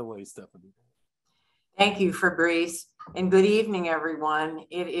 Take it away, Stephanie. Thank you, Fabrice, and good evening, everyone.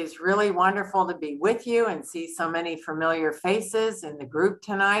 It is really wonderful to be with you and see so many familiar faces in the group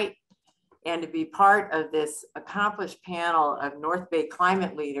tonight, and to be part of this accomplished panel of North Bay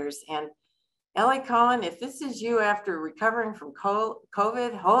climate leaders. And Ellie Cohen, if this is you after recovering from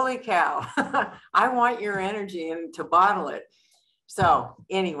COVID, holy cow, I want your energy and to bottle it. So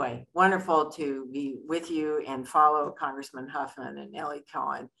anyway, wonderful to be with you and follow Congressman Huffman and Ellie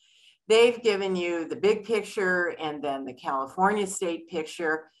Cohen. They've given you the big picture and then the California state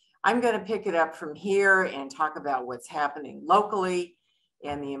picture. I'm going to pick it up from here and talk about what's happening locally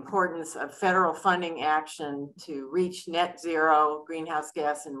and the importance of federal funding action to reach net zero greenhouse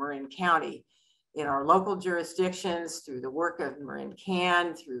gas in Marin County in our local jurisdictions through the work of Marin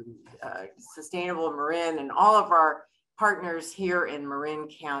Can, through Sustainable Marin, and all of our partners here in Marin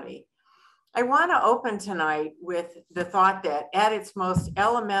County. I want to open tonight with the thought that at its most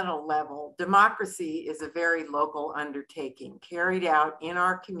elemental level, democracy is a very local undertaking carried out in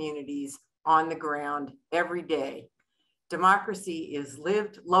our communities on the ground every day. Democracy is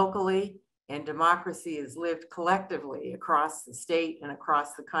lived locally, and democracy is lived collectively across the state and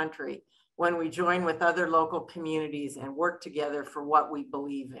across the country when we join with other local communities and work together for what we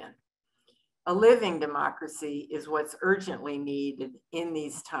believe in. A living democracy is what's urgently needed in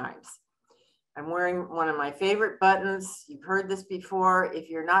these times. I'm wearing one of my favorite buttons. You've heard this before. If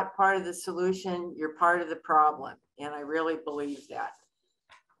you're not part of the solution, you're part of the problem. And I really believe that.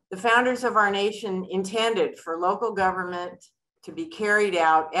 The founders of our nation intended for local government to be carried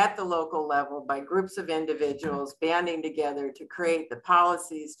out at the local level by groups of individuals banding together to create the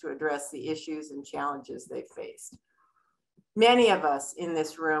policies to address the issues and challenges they faced. Many of us in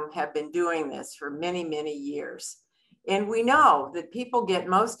this room have been doing this for many, many years. And we know that people get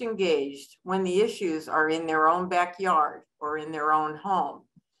most engaged when the issues are in their own backyard or in their own home.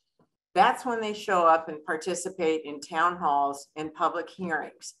 That's when they show up and participate in town halls and public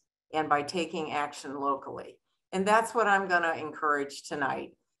hearings and by taking action locally. And that's what I'm going to encourage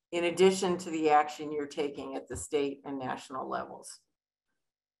tonight, in addition to the action you're taking at the state and national levels.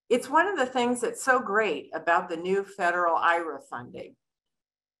 It's one of the things that's so great about the new federal IRA funding.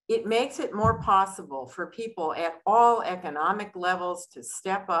 It makes it more possible for people at all economic levels to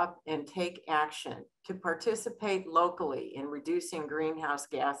step up and take action, to participate locally in reducing greenhouse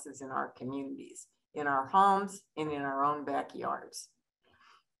gases in our communities, in our homes, and in our own backyards.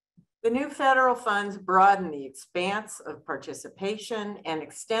 The new federal funds broaden the expanse of participation and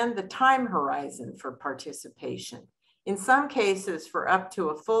extend the time horizon for participation, in some cases for up to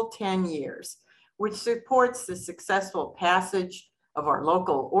a full 10 years, which supports the successful passage of our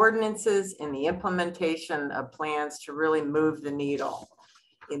local ordinances and the implementation of plans to really move the needle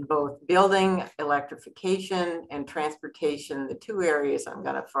in both building, electrification, and transportation, the two areas I'm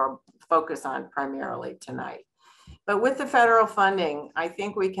going to focus on primarily tonight. But with the federal funding, I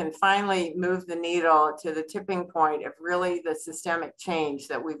think we can finally move the needle to the tipping point of really the systemic change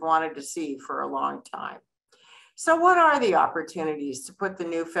that we've wanted to see for a long time. So what are the opportunities to put the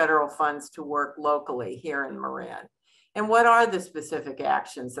new federal funds to work locally here in Marin? And what are the specific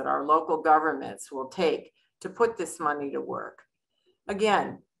actions that our local governments will take to put this money to work?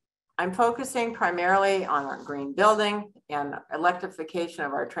 Again, I'm focusing primarily on our green building and electrification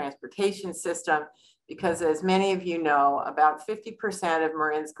of our transportation system, because as many of you know, about 50% of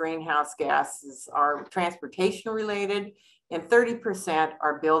Marin's greenhouse gases are transportation related and 30%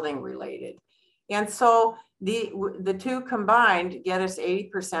 are building related. And so the two combined get us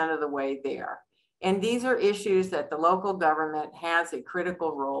 80% of the way there. And these are issues that the local government has a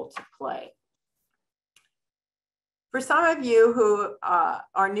critical role to play. For some of you who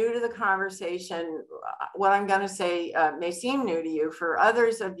are new to the conversation, what I'm going to say may seem new to you. For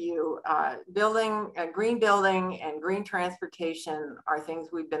others of you, green building and green transportation are things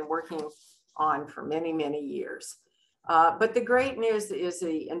we've been working on for many, many years. But the great news is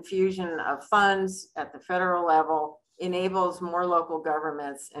the infusion of funds at the federal level enables more local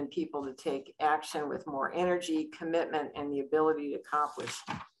governments and people to take action with more energy, commitment, and the ability to accomplish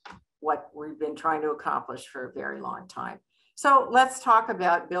what we've been trying to accomplish for a very long time. So let's talk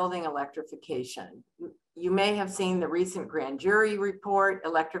about building electrification. You may have seen the recent grand jury report,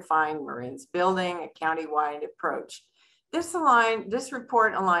 Electrifying Marin's Building, a countywide approach. This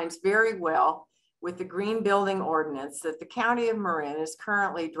report aligns very well with the green building ordinance that the County of Marin is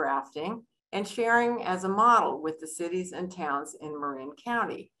currently drafting and sharing as a model with the cities and towns in Marin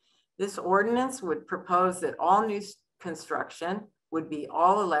County. This ordinance would propose that all new construction would be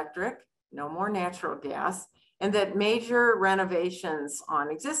all electric, no more natural gas, and that major renovations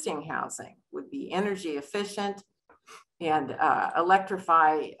on existing housing would be energy efficient and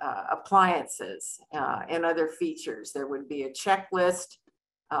electrify appliances and other features. There would be a checklist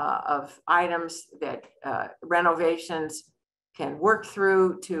of items that renovations can work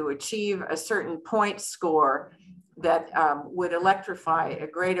through to achieve a certain point score that would electrify a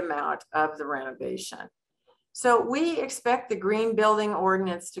great amount of the renovation. So we expect the green building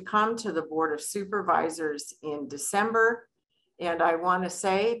ordinance to come to the Board of Supervisors in December. And I want to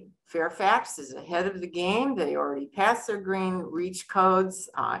say Fairfax is ahead of the game. They already passed their green reach codes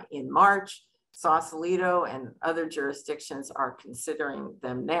in March. Sausalito and other jurisdictions are considering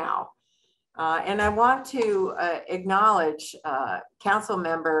them now. And I want to acknowledge Council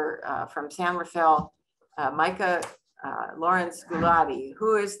Member from San Rafael, Micah Lawrence Gulati,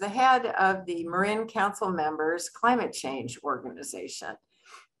 who is the head of the Marin Council Members ClimateChange organization.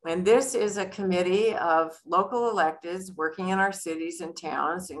 And this is a committee of local electeds working in our cities and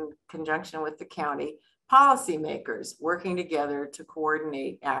towns in conjunction with the county, policymakers working together to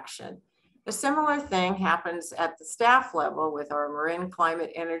coordinate action. A similar thing happens at the staff level with our Marin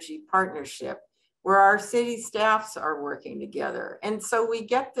Climate Energy Partnership, where our city staffs are working together. And so we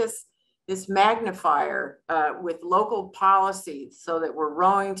get this magnifier with local policies so that we're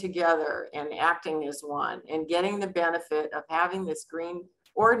rowing together and acting as one and getting the benefit of having this green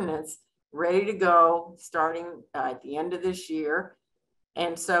ordinance ready to go starting at the end of this year.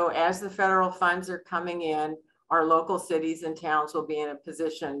 And so as the federal funds are coming in, our local cities and towns will be in a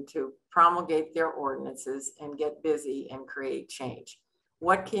position to promulgate their ordinances and get busy and create change.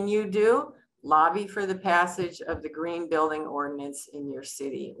 What can you do? Lobby for the passage of the green building ordinance in your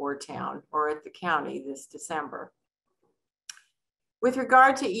city or town or at the county this December. With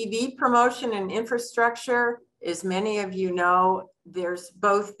regard to EV promotion and infrastructure, as many of you know, there's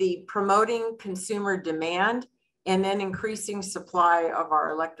both the promoting consumer demand and then increasing supply of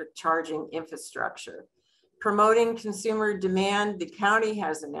our electric charging infrastructure. Promoting consumer demand, the county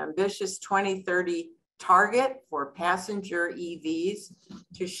has an ambitious 2030 target for passenger EVs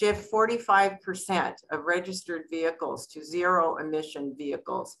to shift 45% of registered vehicles to zero emission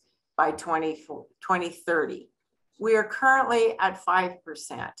vehicles by 2030. We are currently at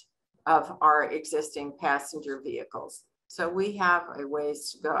 5% of our existing passenger vehicles. So we have a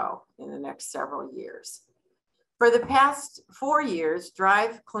ways to go in the next several years. For the past 4 years,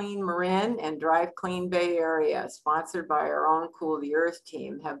 Drive Clean Marin and Drive Clean Bay Area, sponsored by our own Cool the Earth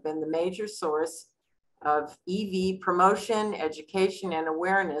team, have been the major source of EV promotion, education, and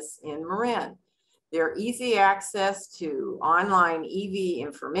awareness in Marin. Their easy access to online EV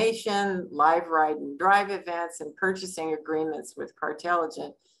information, live ride and drive events, and purchasing agreements with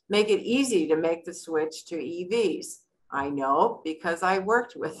Cartelligent make it easy to make the switch to EVs. I know because I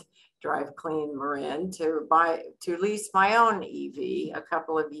worked with Drive Clean Marin to lease my own EV a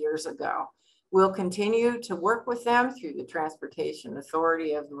couple of years ago. We'll continue to work with them through the Transportation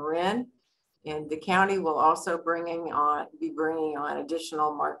Authority of Marin, and the county will also be bringing on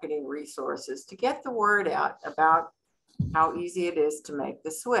additional marketing resources to get the word out about how easy it is to make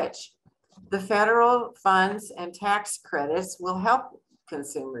the switch. The federal funds and tax credits will help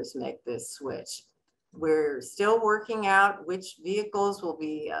consumers make this switch. We're still working out which vehicles will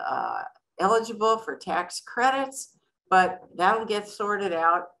be eligible for tax credits, but that'll get sorted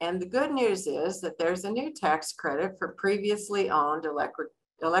out. And the good news is that there's a new tax credit for previously owned electric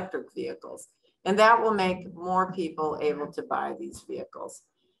vehicles, and that will make more people able to buy these vehicles.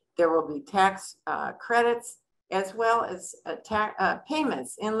 There will be tax credits as well as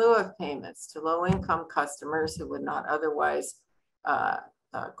payments in lieu of payments to low-income customers who would not otherwise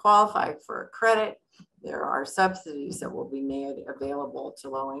qualify for a credit. There are subsidies that will be made available to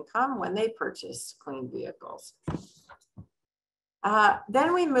low income when they purchase clean vehicles.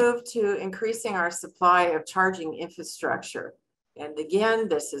 Then we moved to increasing our supply of charging infrastructure. And again,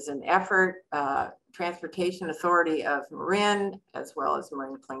 this is an effort, Transportation Authority of Marin, as well as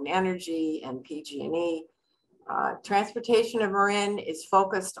Marin Clean Energy and PG&E. Transportation of Marin is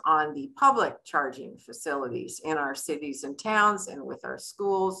focused on the public charging facilities in our cities and towns and with our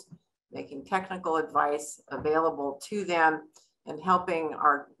schools, making technical advice available to them and helping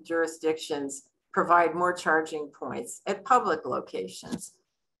our jurisdictions provide more charging points at public locations.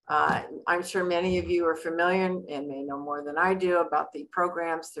 I'm sure many of you are familiar and may know more than I do about the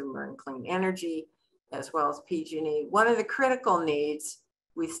programs through Marin Clean Energy, as well as PG&E. One of the critical needs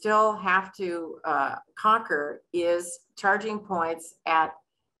we still have to conquer is charging points at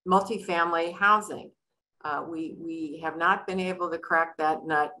multifamily housing. We have not been able to crack that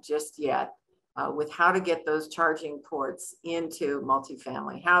nut just yet with how to get those charging ports into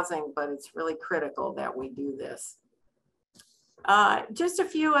multifamily housing, but it's really critical that we do this. Just a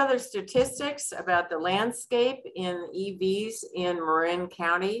few other statistics about the landscape in EVs in Marin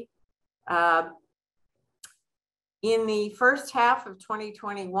County. In the first half of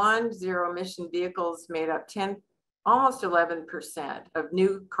 2021, zero emission vehicles made up almost 11% of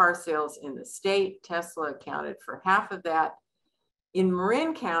new car sales in the state. Tesla accounted for half of that. In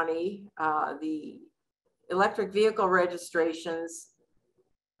Marin County, the electric vehicle registrations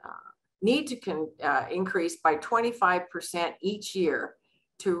need to increase by 25% each year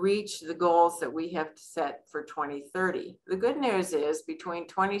to reach the goals that we have set for 2030. The good news is between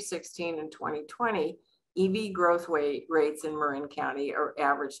 2016 and 2020, EV growth rates in Marin County are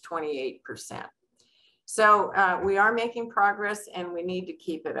average 28%. So we are making progress and we need to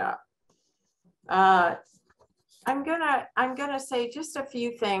keep it up. I'm gonna say just a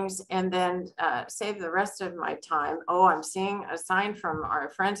few things and then save the rest of my time. Oh, I'm seeing a sign from our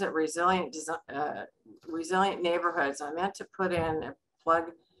friends at Resilient Neighborhoods. I meant to put in a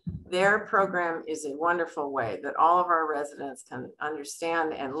plug. Their program is a wonderful way that all of our residents can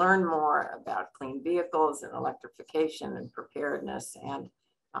understand and learn more about clean vehicles and electrification and preparedness. And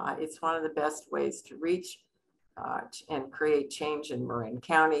it's one of the best ways to reach and create change in Marin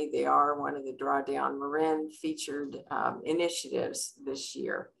County. They are one of the Drawdown Marin featured initiatives this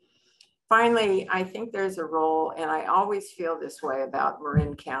year. Finally, I think there's a role, and I always feel this way about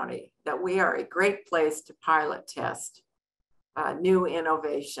Marin County, that we are a great place to pilot test new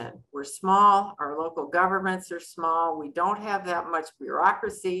innovation. We're small, our local governments are small, we don't have that much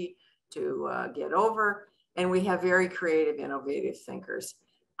bureaucracy to get over, and we have very creative, innovative thinkers.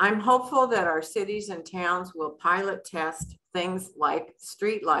 I'm hopeful that our cities and towns will pilot test things like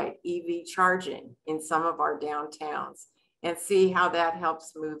streetlight EV charging in some of our downtowns and see how that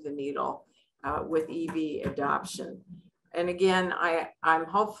helps move the needle with EV adoption. And again, I'm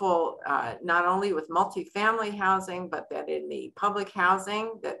hopeful not only with multifamily housing, but that in the public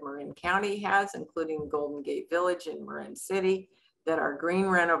housing that Marin County has, including Golden Gate Village in Marin City, that our green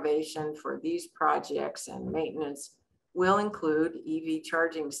renovation for these projects and maintenance will include EV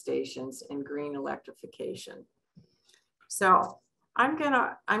charging stations and green electrification. So I'm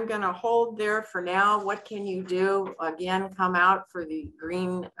gonna hold there for now. What can you do? Again, come out for the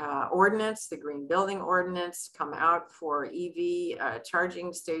green ordinance, the green building ordinance, come out for EV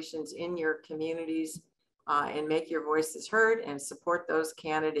charging stations in your communities and make your voices heard and support those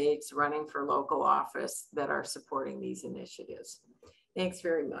candidates running for local office that are supporting these initiatives. Thanks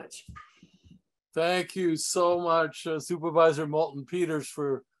very much. Thank you so much, Supervisor Moulton-Peters,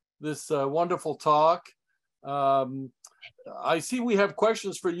 for this wonderful talk. I see we have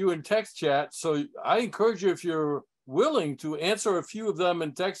questions for you in text chat, so I encourage you, if you're willing, to answer a few of them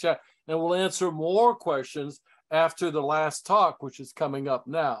in text chat, and we'll answer more questions after the last talk, which is coming up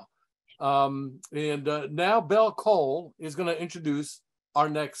now. Now Belle Cole is going to introduce our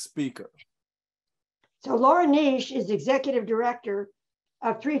next speaker. So Laura Neish is Executive Director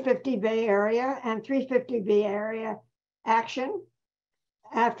of 350 Bay Area and 350 Bay Area Action.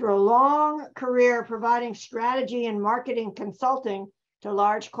 After a long career providing strategy and marketing consulting to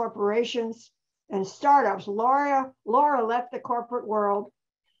large corporations and startups, Laura left the corporate world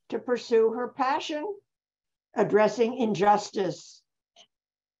to pursue her passion, addressing injustice.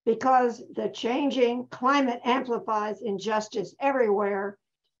 Because the changing climate amplifies injustice everywhere,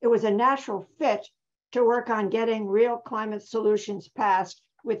 it was a natural fit to work on getting real climate solutions passed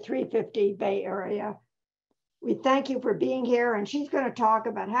with 350 Bay Area. We thank you for being here, and she's going to talk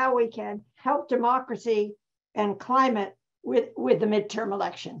about how we can help democracy and climate with the midterm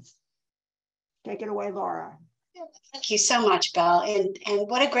elections. Take it away, Laura. Thank you so much, Belle, and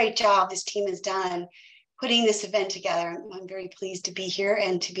what a great job this team has done putting this event together. I'm very pleased to be here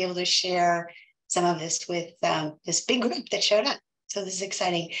and to be able to share some of this with this big group that showed up. So this is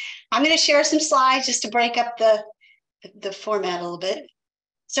exciting. I'm going to share some slides just to break up the format a little bit.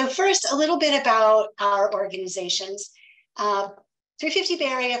 So first, a little bit about our organizations. 350 Bay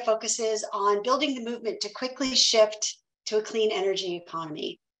Area focuses on building the movement to quickly shift to a clean energy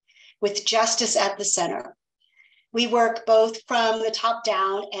economy with justice at the center. We work both from the top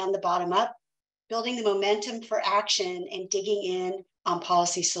down and the bottom up, building the momentum for action and digging in on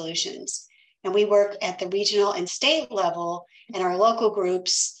policy solutions. And we work at the regional and state level, and our local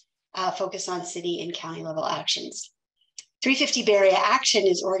groups focus on city and county level actions. 350 Bay Area Action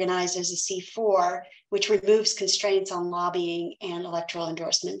is organized as a C4, which removes constraints on lobbying and electoral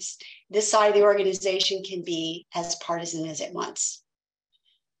endorsements. This side of the organization can be as partisan as it wants.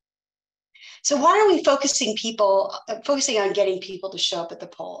 So why are we focusing on getting people to show up at the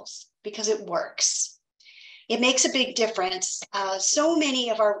polls? Because it works. It makes a big difference. So many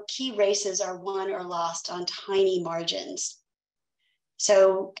of our key races are won or lost on tiny margins.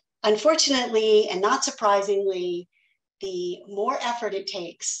 So unfortunately, and not surprisingly, the more effort it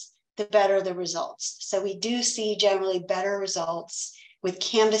takes, the better the results. So we do see generally better results with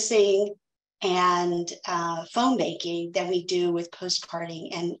canvassing and phone banking than we do with postcarding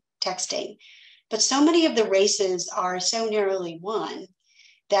and texting. But so many of the races are so narrowly won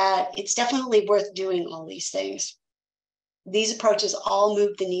that it's definitely worth doing all these things. These approaches all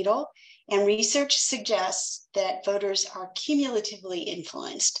move the needle, and research suggests that voters are cumulatively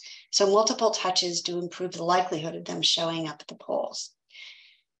influenced. So multiple touches do improve the likelihood of them showing up at the polls.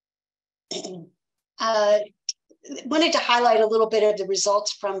 Wanted to highlight a little bit of the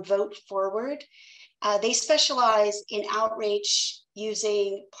results from Vote Forward. They specialize in outreach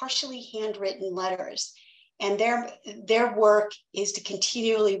using partially handwritten letters. And their work is to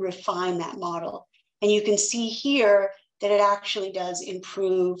continually refine that model. And you can see here that it actually does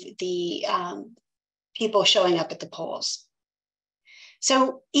improve the people showing up at the polls.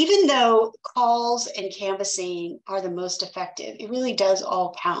 So even though calls and canvassing are the most effective, it really does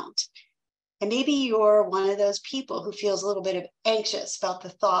all count. And maybe you're one of those people who feels a little bit anxious about the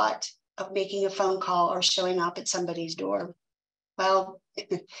thought of making a phone call or showing up at somebody's door. Well,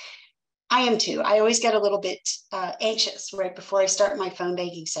 I am too. I always get a little bit anxious right before I start my phone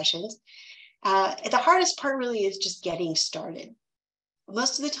banking sessions. The hardest part really is just getting started.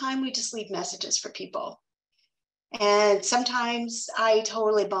 Most of the time, we just leave messages for people. And sometimes I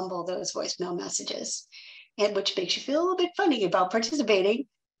totally bumble those voicemail messages, which makes you feel a little bit funny about participating.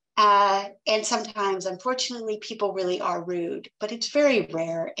 And sometimes, unfortunately, people really are rude, but it's very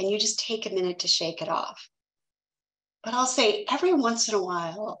rare, and you just take a minute to shake it off. But I'll say every once in a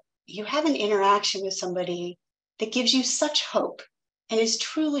while, you have an interaction with somebody that gives you such hope and is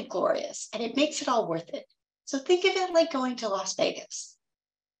truly glorious, and it makes it all worth it. So think of it like going to Las Vegas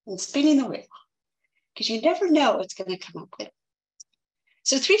and spinning the wheel, because you never know what's going to come up with.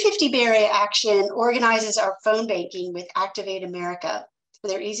 So 350 Bay Area Action organizes our phone banking with Activate America for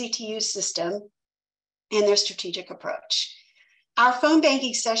their easy-to-use system and their strategic approach. Our phone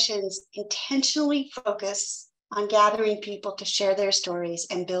banking sessions intentionally focus on gathering people to share their stories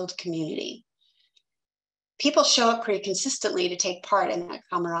and build community. People show up pretty consistently to take part in that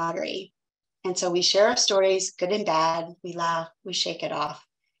camaraderie. And so we share our stories, good and bad, we laugh, we shake it off.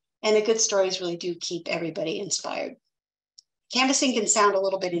 And the good stories really do keep everybody inspired. Canvassing can sound a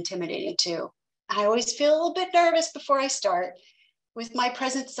little bit intimidating too. I always feel a little bit nervous before I start, with my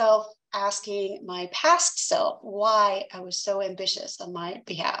present self asking my past self why I was so ambitious on my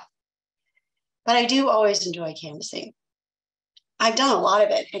behalf. But I do always enjoy canvassing. I've done a lot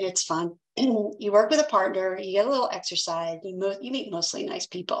of it, and it's fun. You work with a partner, you get a little exercise, you meet mostly nice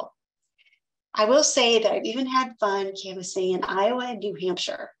people. I will say that I've even had fun canvassing in Iowa and New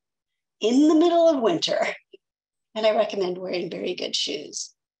Hampshire in the middle of winter, and I recommend wearing very good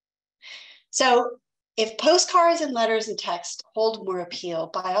shoes. So if postcards and letters and text hold more appeal,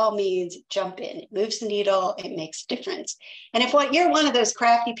 by all means, jump in. It moves the needle, it makes a difference. And if you're one of those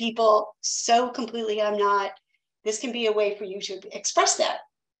crafty people, so completely I'm not, this can be a way for you to express that.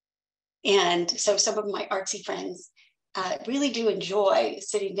 And so some of my artsy friends really do enjoy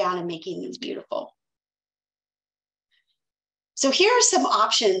sitting down and making these beautiful. So here are some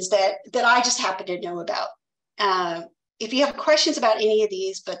options that I just happen to know about. If you have questions about any of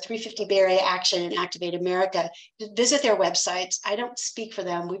these, but 350 Bay Area Action and Activate America, visit their websites. I don't speak for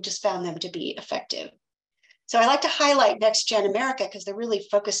them. We've just found them to be effective. So I like to highlight Next Gen America because they're really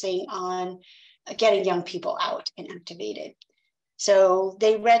focusing on getting young people out and activated. So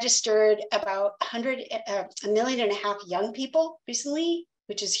they registered about 1.5 million young people recently,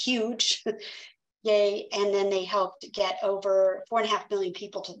 which is huge. Yay. And then they helped get over 4.5 million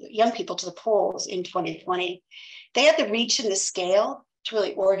young people to the polls in 2020. They had the reach and the scale to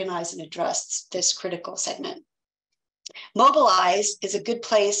really organize and address this critical segment. Mobilize is a good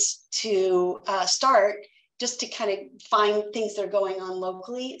place to start, just to kind of find things that are going on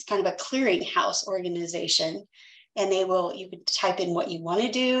locally. It's kind of a clearinghouse organization, and you can type in what you want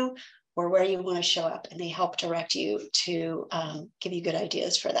to do or where you want to show up, and they help direct you to give you good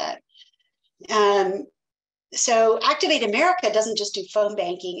ideas for that. So Activate America doesn't just do phone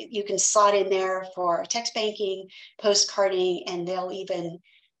banking. You can slot in there for text banking, postcarding, and they'll even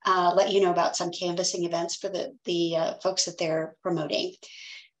let you know about some canvassing events for the folks that they're promoting.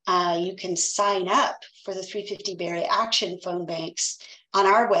 You can sign up for the 350 Bay Area Action phone banks on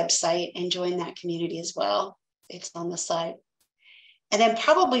our website and join that community as well. It's on the side. And then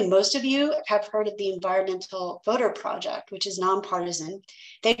probably most of you have heard of the Environmental Voter Project, which is nonpartisan.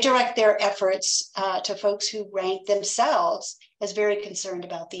 They direct their efforts to folks who rank themselves as very concerned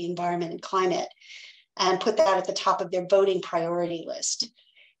about the environment and climate, and put that at the top of their voting priority list.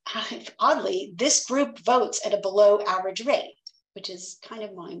 Oddly, this group votes at a below average rate, which is kind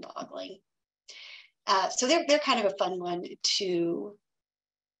of mind-boggling. So they're kind of a fun one to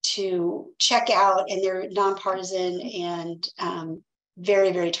check out, and they're nonpartisan and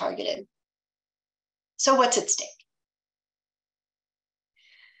very, very targeted. So what's at stake?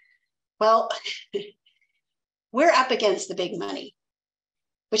 Well, we're up against the big money,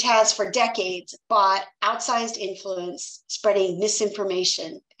 which has for decades bought outsized influence, spreading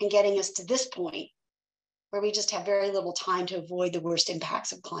misinformation and getting us to this point where we just have very little time to avoid the worst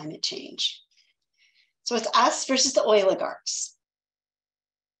impacts of climate change. So it's us versus the oligarchs.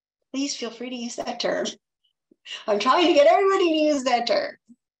 Please feel free to use that term. I'm trying to get everybody to use that term.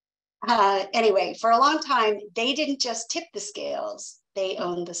 Anyway, for a long time, they didn't just tip the scales, they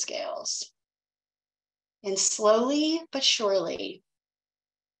owned the scales. And slowly but surely,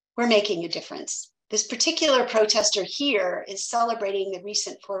 we're making a difference. This particular protester here is celebrating the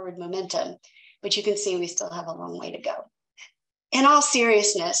recent forward momentum, but you can see we still have a long way to go. In all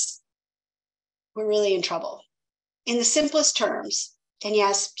seriousness, we're really in trouble. In the simplest terms, and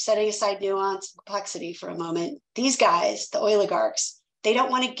yes, setting aside nuance and complexity for a moment, these guys, the oligarchs, they don't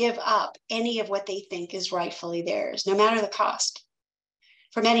want to give up any of what they think is rightfully theirs, no matter the cost.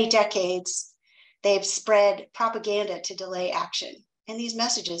 For many decades, they've spread propaganda to delay action, and these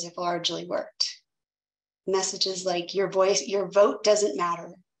messages have largely worked. Messages like your vote doesn't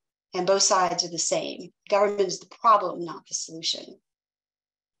matter, and both sides are the same. Government is the problem, not the solution.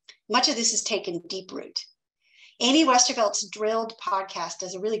 Much of this has taken deep root. Amy Westervelt's Drilled podcast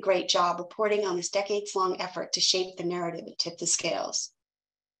does a really great job reporting on this decades-long effort to shape the narrative and tip the scales.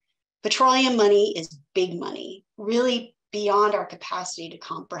 Petroleum money is big money, really beyond our capacity to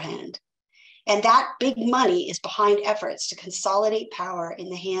comprehend. And that big money is behind efforts to consolidate power in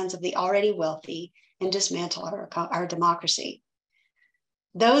the hands of the already wealthy and dismantle our democracy.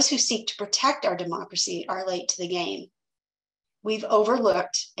 Those who seek to protect our democracy are late to the game. We've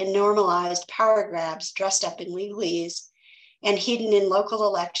overlooked and normalized power grabs dressed up in legalese and hidden in local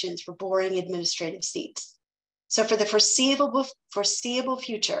elections for boring administrative seats. So for the foreseeable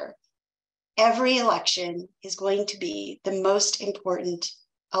future, every election is going to be the most important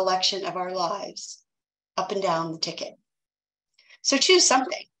election of our lives, up and down the ticket. So choose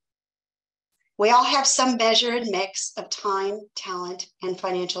something. We all have some measured mix of time, talent, and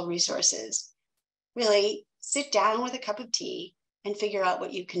financial resources. Really, sit down with a cup of tea and figure out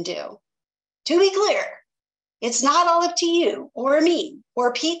what you can do. To be clear, it's not all up to you or me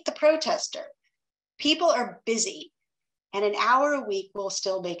or Pete the protester. People are busy, and an hour a week will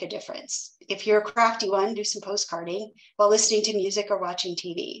still make a difference. If you're a crafty one, do some postcarding while listening to music or watching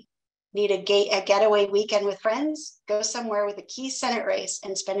TV. Need a getaway weekend with friends? Go somewhere with a key Senate race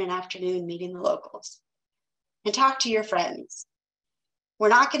and spend an afternoon meeting the locals. And talk to your friends. We're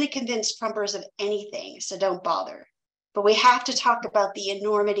not going to convince Trumpers of anything, so don't bother. But we have to talk about the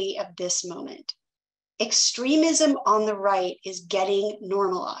enormity of this moment. Extremism on the right is getting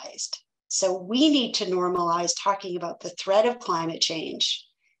normalized. So we need to normalize talking about the threat of climate change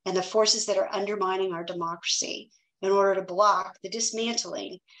and the forces that are undermining our democracy in order to block the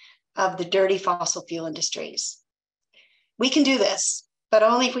dismantling of the dirty fossil fuel industries. We can do this, but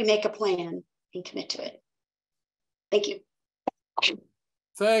only if we make a plan and commit to it. Thank you.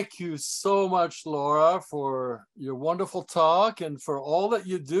 Thank you so much, Laura, for your wonderful talk and for all that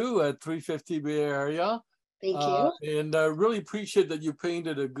you do at 350 Bay Area. Thank you. And I really appreciate that you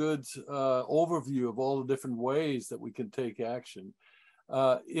painted a good overview of all the different ways that we can take action.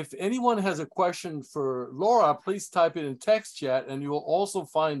 If anyone has a question for Laura, please type it in text chat, and you will also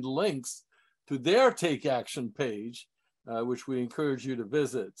find links to their Take Action page, which we encourage you to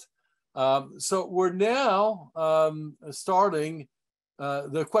visit. So we're now starting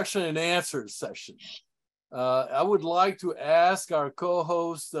the question and answers session. I would like to ask our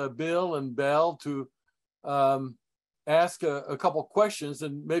co-hosts, Bill and Belle, to ask a couple questions,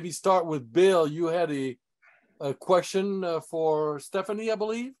 and maybe start with Bill. You had a question for Stephanie, I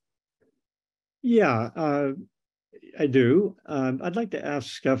believe? Yeah, I do. I'd like to ask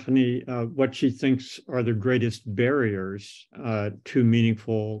Stephanie what she thinks are the greatest barriers to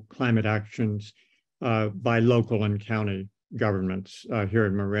meaningful climate actions by local and county governments here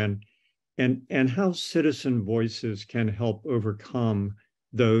in Marin, and how citizen voices can help overcome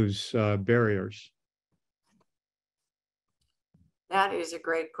those barriers. That is a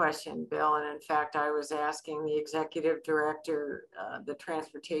great question, Bill. And in fact, I was asking the executive director, the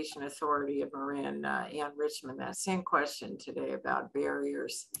Transportation Authority of Marin, Ann Richmond, that same question today about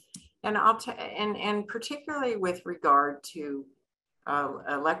barriers. And and particularly with regard to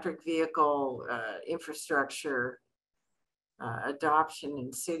electric vehicle infrastructure adoption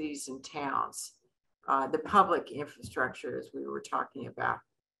in cities and towns, the public infrastructure, as we were talking about.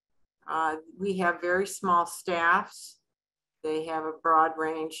 We have very small staffs. They have a broad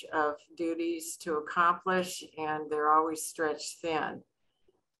range of duties to accomplish, and they're always stretched thin.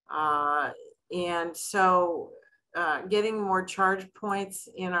 And so getting more charge points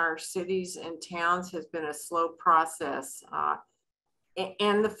in our cities and towns has been a slow process.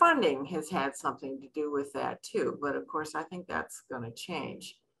 And the funding has had something to do with that too. But of course, I think that's going to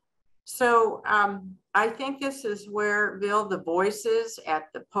change. So I think this is where, Bill, the voices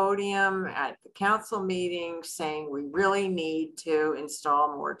at the podium, at the council meeting saying we really need to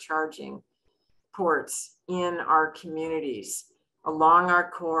install more charging ports in our communities, along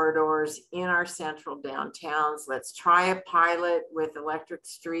our corridors, in our central downtowns. Let's try a pilot with electric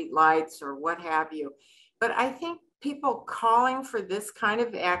street lights or what have you. But I think people calling for this kind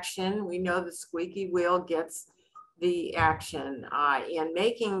of action, we know the squeaky wheel gets the action, and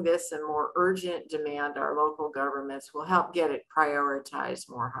making this a more urgent demand, our local governments will help get it prioritized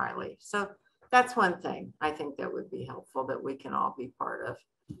more highly. So that's one thing I think that would be helpful, that we can all be part of.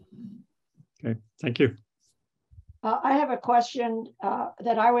 Okay, thank you. I have a question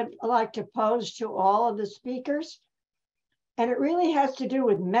that I would like to pose to all of the speakers, and it really has to do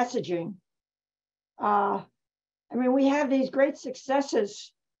with messaging. I mean, we have these great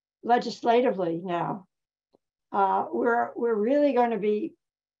successes legislatively now. We're really going to be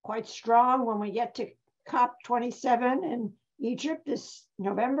quite strong when we get to COP27 in Egypt this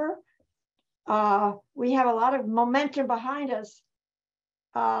November. We have a lot of momentum behind us.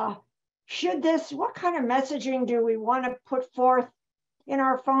 What kind of messaging do we want to put forth in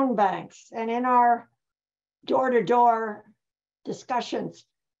our phone banks and in our door-to-door discussions?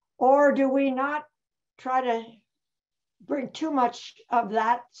 Or do we not try to bring too much of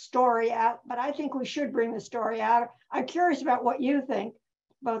that story out? But I think we should bring the story out. I'm curious about what you think,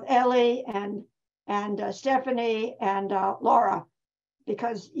 both Ellie and Stephanie and Laura,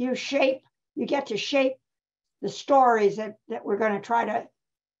 because you get to shape the stories that we're going to try to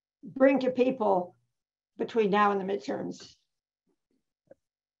bring to people between now and the midterms.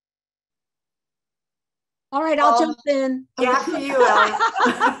 All right, I'll jump in. Yeah, for you, Ellie.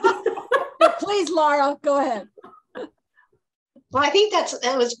 Please, Laura, go ahead. Well, I think that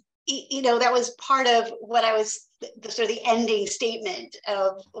was part of what I was, sort of the ending statement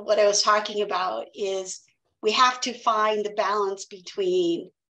of what I was talking about, is we have to find the balance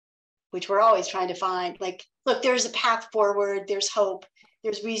between, which we're always trying to find, like, look, there's a path forward, there's hope,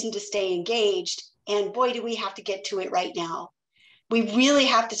 there's reason to stay engaged, and boy, do we have to get to it right now. We really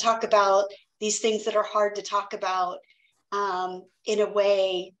have to talk about these things that are hard to talk about in a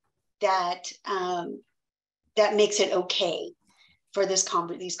way that that makes it okay for these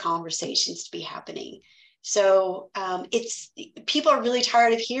conversations to be happening. So people are really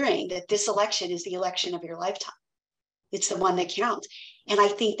tired of hearing that this election is the election of your lifetime. It's the one that counts. And I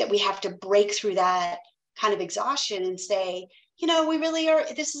think that we have to break through that kind of exhaustion and say, we really are,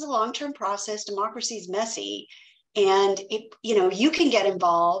 this is a long-term process. Democracy is messy. And you can get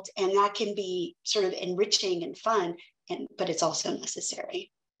involved, and that can be sort of enriching and fun, but it's also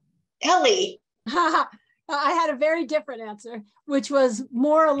necessary. Ellie. I had a very different answer, which was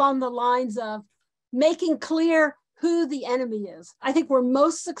more along the lines of making clear who the enemy is. I think we're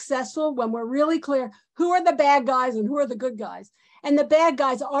most successful when we're really clear who are the bad guys and who are the good guys. And the bad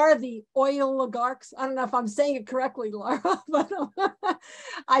guys are the oil oligarchs. I don't know if I'm saying it correctly, Laura, but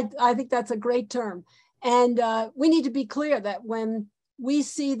I think that's a great term. And we need to be clear that when we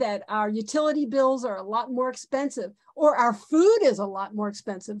see that our utility bills are a lot more expensive, or our food is a lot more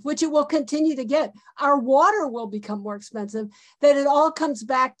expensive, which it will continue to get. Our water will become more expensive, that it all comes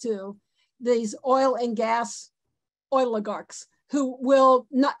back to these oil and gas oligarchs who will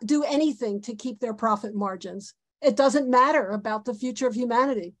not do anything to keep their profit margins. It doesn't matter about the future of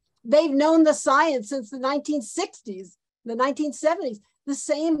humanity. They've known the science since the 1960s, the 1970s, the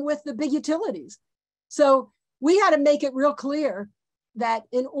same with the big utilities. So we got to make it real clear that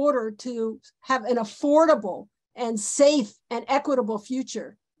in order to have an affordable and safe and equitable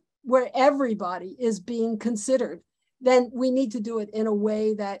future where everybody is being considered, then we need to do it in a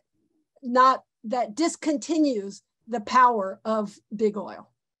way that discontinues the power of big oil.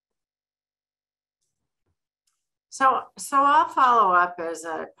 So I'll follow up as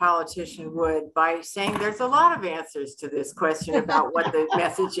a politician would by saying there's a lot of answers to this question about what the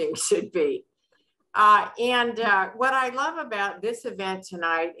messaging should be. What I love about this event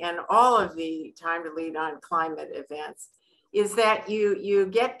tonight and all of the Time to Lead on Climate events is that you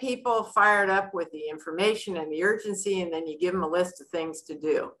get people fired up with the information and the urgency, and then you give them a list of things to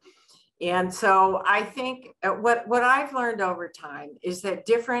do. And so I think what I've learned over time is that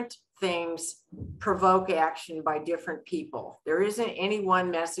different things provoke action by different people. There isn't any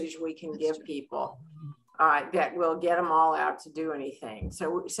one message we can give people that will get them all out to do anything.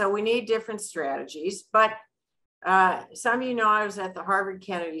 So we need different strategies. But some of you know I was at the Harvard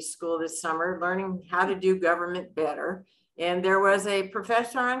Kennedy School this summer learning how to do government better. And there was a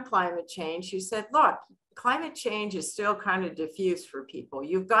professor on climate change who said, look, climate change is still kind of diffuse for people.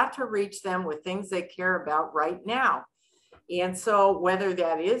 You've got to reach them with things they care about right now. And so whether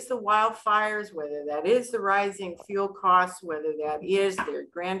that is the wildfires, whether that is the rising fuel costs, whether that is their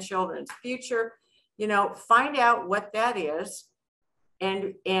grandchildren's future, you know, find out what that is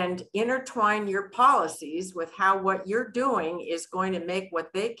and intertwine your policies with how what you're doing is going to make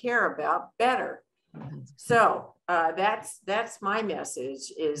what they care about better. So that's my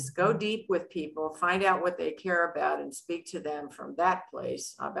message, is go deep with people, find out what they care about and speak to them from that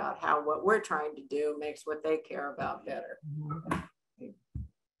place about how what we're trying to do makes what they care about better.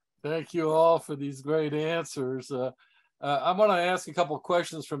 Thank you all for these great answers. I want to ask a couple of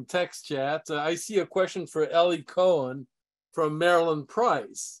questions from text chat. I see a question for Ellie Cohen from Maryland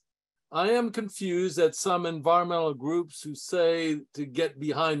Price. I am confused at some environmental groups who say to get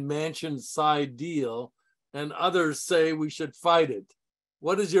behind Manchin's side deal, and others say we should fight it.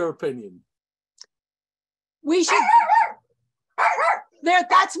 What is your opinion? We should.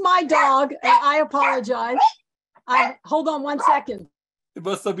 That's my dog, and I apologize. Hold on one second. It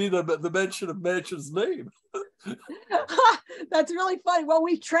must be the mention of Manchin's name. That's really funny. Well,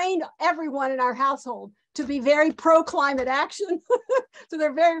 we've trained everyone in our household to be very pro climate action. So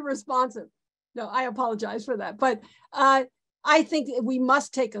they're very responsive. No, I apologize for that. But I think we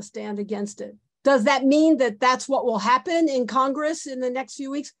must take a stand against it. Does that mean that that's what will happen in Congress in the next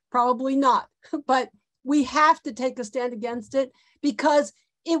few weeks? Probably not. But we have to take a stand against it because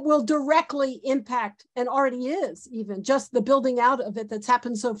it will directly impact, and already is even, just the building out of it that's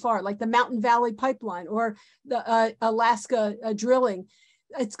happened so far, like the Mountain Valley Pipeline or the Alaska drilling.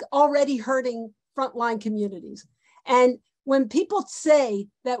 It's already hurting frontline communities. And when people say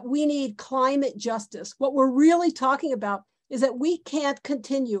that we need climate justice, what we're really talking about is that we can't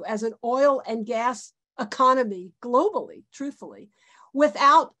continue as an oil and gas economy globally, truthfully,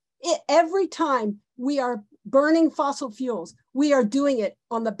 without it. Every time we are burning fossil fuels, we are doing it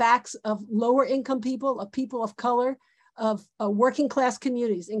on the backs of lower income people, of people of color, of working class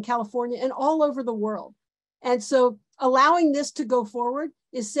communities in California and all over the world. And so allowing this to go forward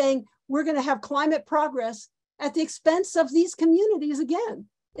is saying we're going to have climate progress at the expense of these communities again.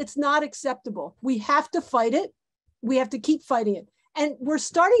 It's not acceptable. We have to fight it. We have to keep fighting it. And we're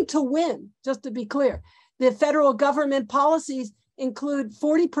starting to win, just to be clear. The federal government policies include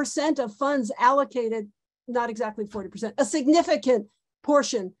 40% of funds allocated, not exactly 40%, a significant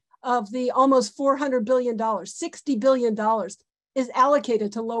portion of the almost $400 billion, $60 billion is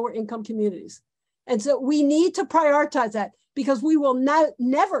allocated to lower income communities. And so we need to prioritize that because we will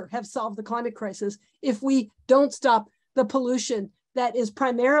never have solved the climate crisis if we don't stop the pollution that is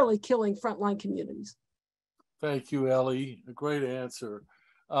primarily killing frontline communities. Thank you, Ellie. A great answer.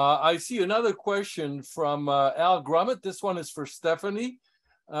 I see another question from Al Grummett. This one is for Stephanie.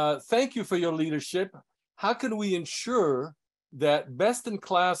 Thank you for your leadership. How can we ensure that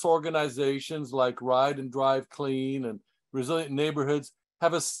best-in-class organizations like Ride and Drive Clean and Resilient Neighborhoods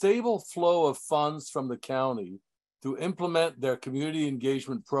have a stable flow of funds from the county to implement their community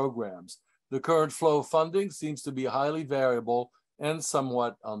engagement programs? The current flow of funding seems to be highly variable and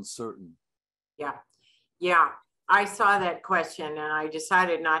somewhat uncertain. Yeah. I saw that question and I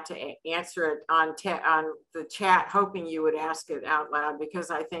decided not to answer it on the chat, hoping you would ask it out loud because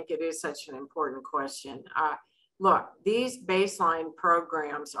I think it is such an important question. Look, these baseline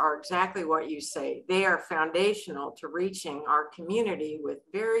programs are exactly what you say. They are foundational to reaching our community with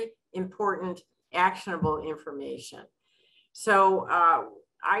very important, actionable information. So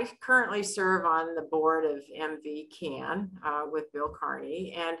I currently serve on the board of MV CAN with Bill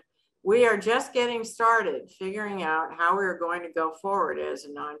Carney, and we are just getting started figuring out how we're going to go forward as a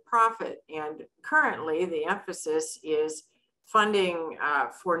nonprofit. And currently the emphasis is funding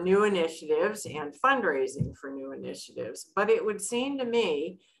for new initiatives and fundraising for new initiatives. But it would seem to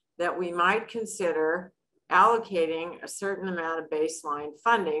me that we might consider allocating a certain amount of baseline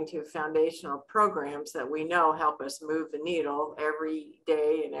funding to foundational programs that we know help us move the needle every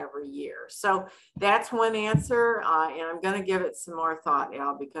day and every year. So that's one answer, and I'm going to give it some more thought,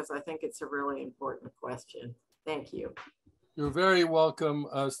 Al, because I think it's a really important question. Thank you. You're very welcome,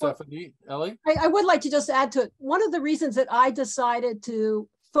 Stephanie. Ellie? I would like to just add to it. One of the reasons that I decided to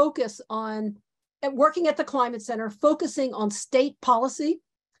focus on working at the Climate Center, focusing on state policy,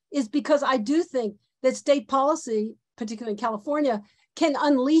 is because I do think that state policy, particularly in California, can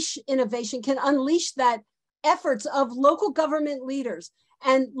unleash innovation, can unleash that efforts of local government leaders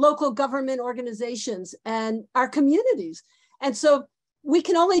and local government organizations and our communities. And so we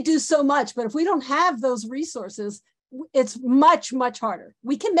can only do so much, but if we don't have those resources, it's much, much harder.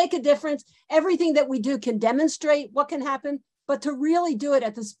 We can make a difference. Everything that we do can demonstrate what can happen, but to really do it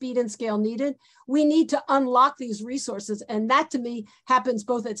at the speed and scale needed, we need to unlock these resources. And that to me happens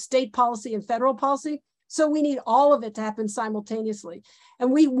both at state policy and federal policy. So we need all of it to happen simultaneously.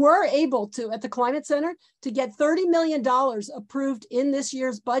 And we were able to, at the Climate Center, to get $30 million approved in this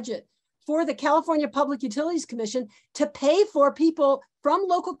year's budget for the California Public Utilities Commission to pay for people from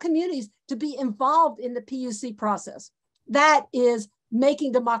local communities to be involved in the PUC process. That is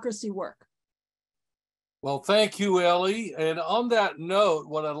making democracy work. Well, thank you, Ellie. And on that note,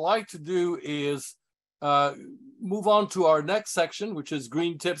 what I'd like to do is move on to our next section, which is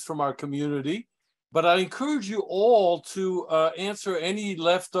green tips from our community. But I encourage you all to answer any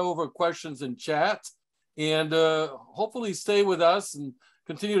leftover questions in chat and hopefully stay with us and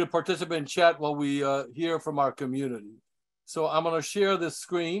continue to participate in chat while we hear from our community. So I'm going to share this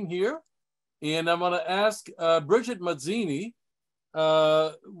screen here, and I'm going to ask Bridget Mazzini,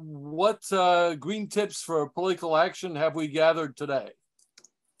 what green tips for political action have we gathered today?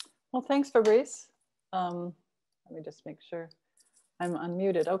 Well, thanks, Fabrice. Let me just make sure I'm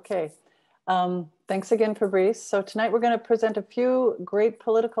unmuted. Okay. Thanks again, Fabrice. So tonight we're going to present a few great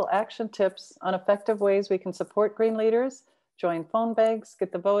political action tips on effective ways we can support green leaders, join phone banks,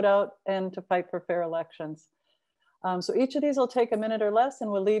 get the vote out, and to fight for fair elections. So each of these will take a minute or less,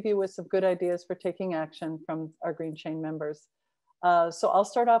 and we'll leave you with some good ideas for taking action from our GreenChange members. So I'll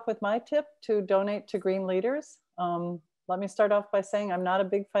start off with my tip to donate to green leaders. Let me start off by saying I'm not a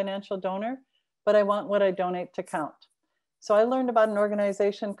big financial donor, but I want what I donate to count. So I learned about an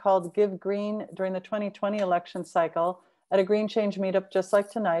organization called Give Green during the 2020 election cycle at a GreenChange meetup just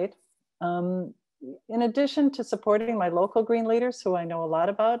like tonight. In addition to supporting my local green leaders, who I know a lot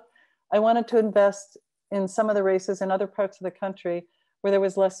about, I wanted to invest in some of the races in other parts of the country where there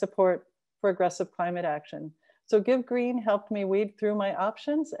was less support for aggressive climate action. So Give Green helped me weed through my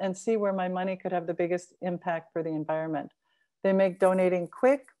options and see where my money could have the biggest impact for the environment. They make donating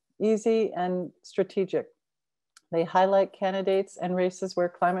quick, easy, and strategic. They highlight candidates and races where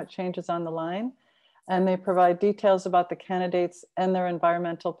climate change is on the line, and they provide details about the candidates and their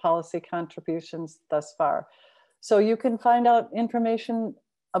environmental policy contributions thus far. So you can find out information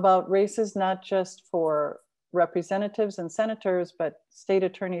about races, not just for representatives and senators, but state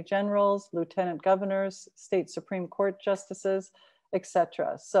attorney generals, lieutenant governors, state Supreme Court justices,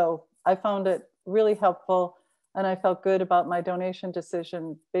 etc. So I found it really helpful, and I felt good about my donation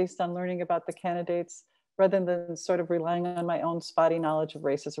decision based on learning about the candidates rather than sort of relying on my own spotty knowledge of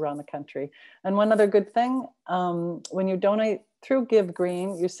races around the country. And one other good thing, when you donate through Give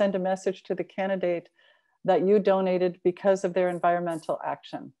Green, you send a message to the candidate that you donated because of their environmental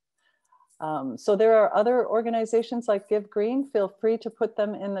action. So there are other organizations like Give Green. Feel free to put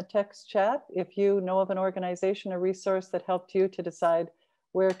them in the text chat if you know of an organization or resource that helped you to decide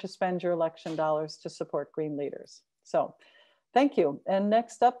where to spend your election dollars to support green leaders. So thank you. And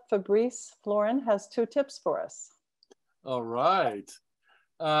next up, Fabrice Florin has 2 tips for us. All right.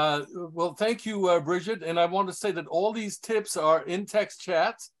 Well, thank you, Bridget. And I want to say that all these tips are in text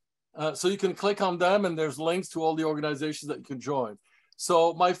chat. So you can click on them and there's links to all the organizations that you can join.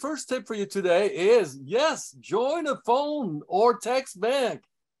 So my first tip for you today is, yes, join a phone or text bank.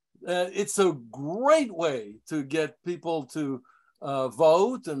 It's a great way to get people to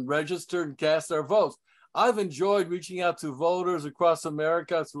vote and register and cast their votes. I've enjoyed reaching out to voters across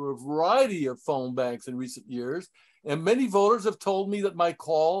America through a variety of phone banks in recent years, and many voters have told me that my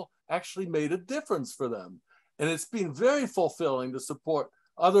call actually made a difference for them. And it's been very fulfilling to support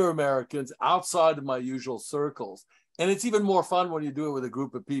other Americans outside of my usual circles. And it's even more fun when you do it with a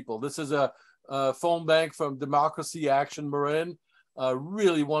group of people. This is a phone bank from Democracy Action, Marin, a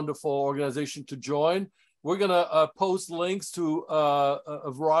really wonderful organization to join. We're gonna post links to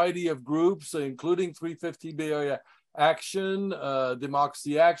a variety of groups, including 350 Bay Area Action,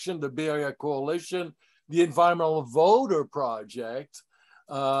 Democracy Action, the Bay Area Coalition, the Environmental Voter Project,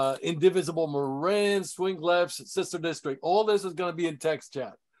 Indivisible Marin, Swing Left's Sister District. All this is going to be in text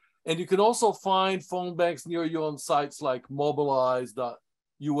chat. And you can also find phone banks near you on sites like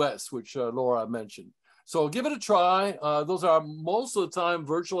mobilize.us, which Laura mentioned. So give it a try. Those are most of the time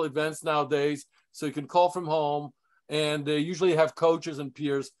virtual events nowadays, so you can call from home, and they usually have coaches and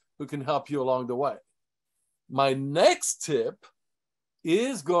peers who can help you along the way. My next tip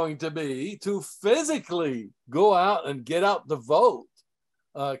is going to be to physically go out and get out the vote.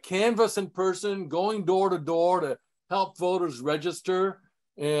 Canvass in person, going door to door to help voters register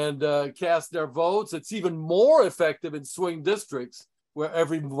and cast their votes. It's even more effective in swing districts where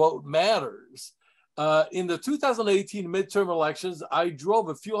every vote matters. In the 2018 midterm elections, I drove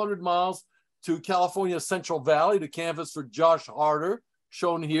a few hundred miles to California's Central Valley to canvass for Josh Harder,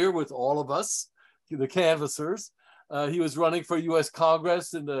 shown here with all of us, the canvassers. He was running for US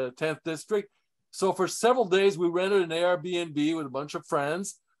Congress in the 10th district. So for several days, we rented an Airbnb with a bunch of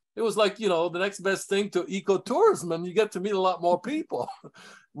friends. It was like, you know, the next best thing to ecotourism, and you get to meet a lot more people.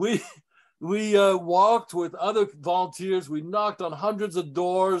 We walked with other volunteers. We knocked on hundreds of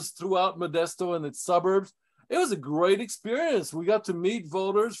doors throughout Modesto and its suburbs. It was a great experience. We got to meet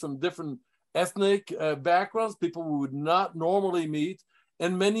voters from different ethnic backgrounds, people we would not normally meet.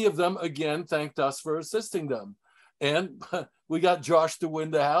 And many of them, again, thanked us for assisting them. And we got Josh to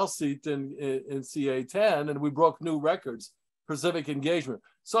win the House seat in CA10, and we broke new records for civic engagement.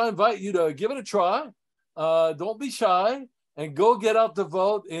 So I invite you to give it a try. Don't be shy, and go get out the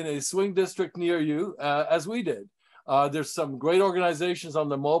vote in a swing district near you, as we did. There's some great organizations on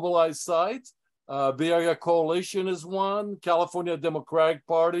the Mobilize site. Bay Area Coalition is one, California Democratic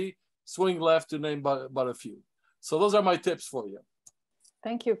Party, Swing Left, to name but a few. So those are my tips for you.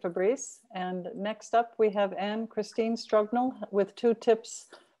 Thank you, Fabrice. And next up, we have Anne-Christine Strugnell with 2 tips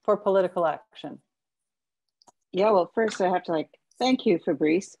for political action. Yeah, well, first I have to thank you,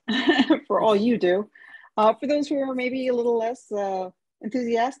 Fabrice, for all you do. For those who are maybe a little less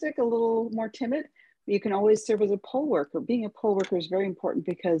enthusiastic, a little more timid, you can always serve as a poll worker. Being a poll worker is very important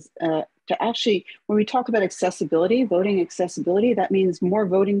because to actually, when we talk about accessibility, voting accessibility, that means more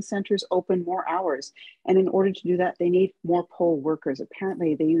voting centers open more hours. And in order to do that, they need more poll workers.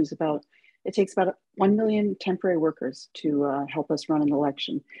 Apparently they use it takes about 1 million temporary workers to help us run an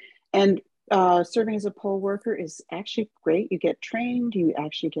election. And serving as a poll worker is actually great. You get trained, you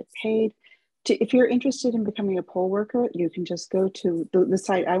actually get paid. If you're interested in becoming a poll worker, you can just go to the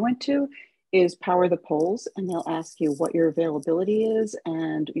site I went to is Power the Polls, and they'll ask you what your availability is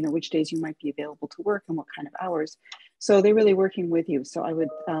and which days you might be available to work and what kind of hours. So they're really working with you. So I would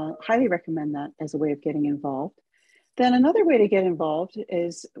highly recommend that as a way of getting involved. Then another way to get involved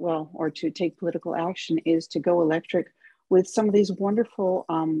is, or to take political action, is to go electric with some of these wonderful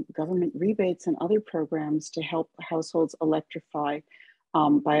government rebates and other programs to help households electrify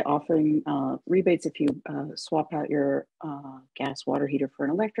by offering rebates if you swap out your gas water heater for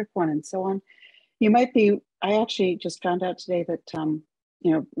an electric one and so on. I actually just found out today that,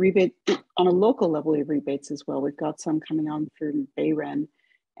 rebate on a local level of rebates as well. We've got some coming on through Bayren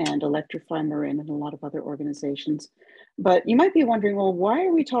and Electrify Marin and a lot of other organizations. But you might be wondering, well, why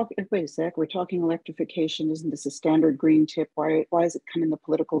are we talking, wait a sec, we're talking electrification. Isn't this a standard green tip? Why does it come in the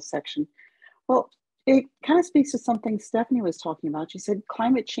political section? Well, it kind of speaks to something Stephanie was talking about. She said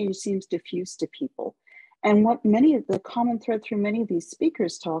climate change seems diffuse to people. And the common thread through many of these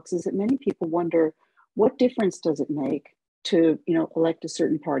speakers' talks is that many people wonder, what difference does it make to elect a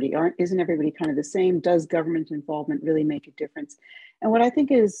certain party? Isn't everybody kind of the same? Does government involvement really make a difference? And what I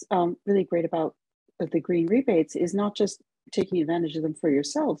think is really great about the green rebates is not just taking advantage of them for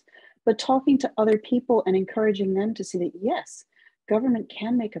yourselves, but talking to other people and encouraging them to see that, yes, government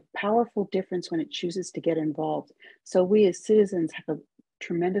can make a powerful difference when it chooses to get involved. So we as citizens have a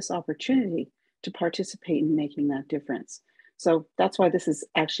tremendous opportunity to participate in making that difference. So that's why this is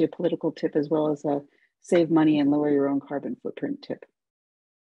actually a political tip as well as a save money and lower your own carbon footprint tip.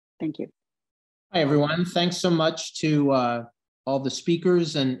 Thank you. Hi, everyone. Thanks so much to all the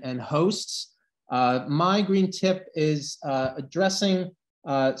speakers and hosts. My green tip is addressing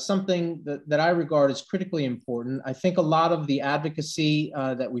something that I regard as critically important. I think a lot of the advocacy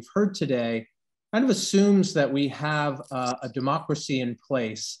that we've heard today kind of assumes that we have a democracy in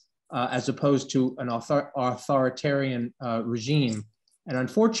place as opposed to an authoritarian regime. And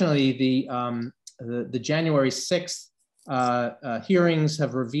unfortunately, the January 6th hearings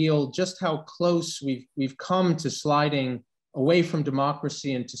have revealed just how close we've come to sliding away from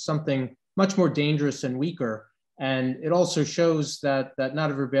democracy into something much more dangerous and weaker. And it also shows that not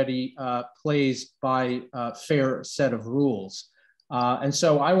everybody plays by a fair set of rules. And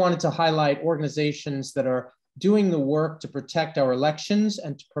so I wanted to highlight organizations that are doing the work to protect our elections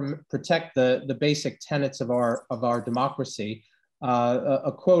and to protect the basic tenets of our democracy.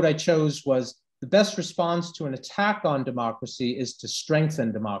 A quote I chose was, "The best response to an attack on democracy is to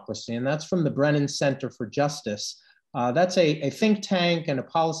strengthen democracy." And that's from the Brennan Center for Justice. That's a think tank and a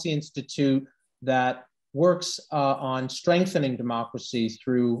policy institute that works on strengthening democracy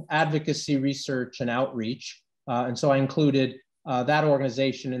through advocacy, research, and outreach. And so I included that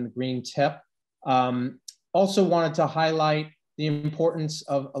organization in the green tip. Also wanted to highlight the importance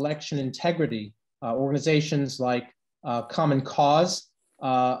of election integrity. Organizations like Common Cause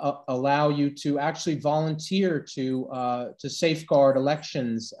allow you to actually volunteer to safeguard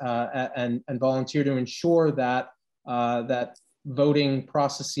elections and volunteer to ensure that that voting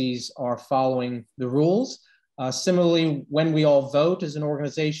processes are following the rules. Similarly, When We All Vote is an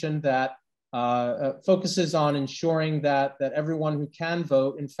organization that focuses on ensuring that everyone who can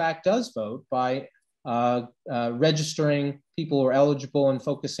vote, in fact, does vote by registering people who are eligible and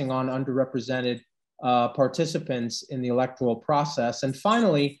focusing on underrepresented participants in the electoral process. And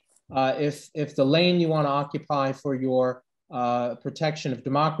finally, if the lane you want to occupy for your protection of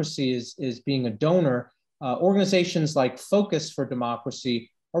democracy is being a donor, organizations like Focus for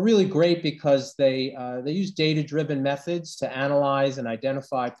Democracy are really great because they use data-driven methods to analyze and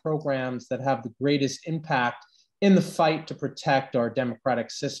identify programs that have the greatest impact in the fight to protect our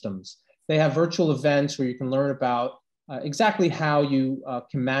democratic systems. They have virtual events where you can learn about exactly how you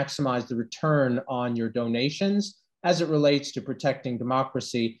can maximize the return on your donations as it relates to protecting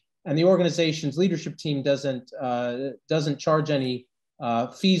democracy. And the organization's leadership team doesn't charge any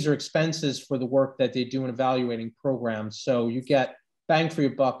fees or expenses for the work that they do in evaluating programs. So you get bang for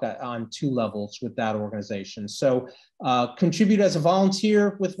your buck on two levels with that organization. So contribute as a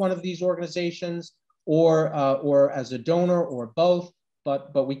volunteer with one of these organizations or as a donor or both.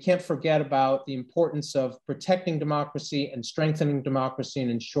 But we can't forget about the importance of protecting democracy and strengthening democracy and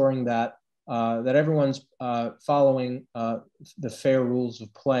ensuring that that everyone's following the fair rules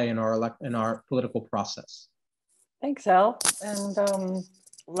of play in our political process. Thanks, Al. And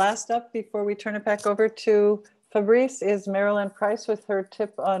last up, before we turn it back over to Fabrice, is Marilyn Price with her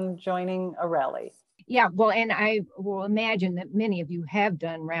tip on joining a rally. Yeah, well, and I will imagine that many of you have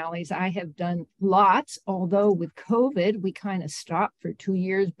done rallies. I have done lots, although with COVID, we kind of stopped for 2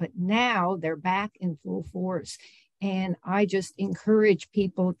 years, but now they're back in full force. And I just encourage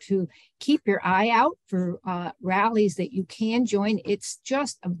people to keep your eye out for rallies that you can join. It's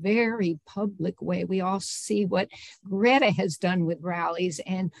just a very public way. We all see what Greta has done with rallies,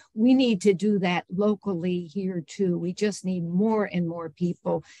 and we need to do that locally here too. We just need more and more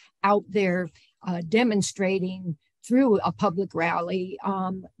people out there demonstrating through a public rally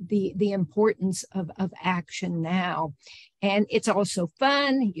the importance of action now. And it's also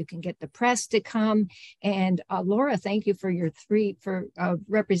fun. You can get the press to come. And Laura, thank you for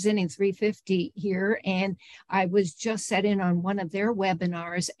representing 350 here. And I was just set in on one of their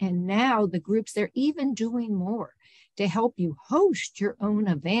webinars, and now the groups, they're even doing more to help you host your own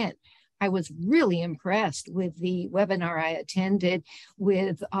event. I was really impressed with the webinar I attended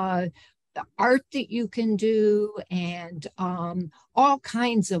with the art that you can do and all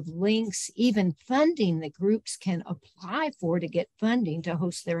kinds of links, even funding that groups can apply for to get funding to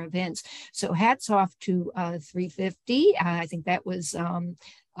host their events. So hats off to 350. I think that was,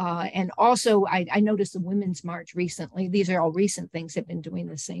 and also I noticed the Women's March recently. These are all recent things, have been doing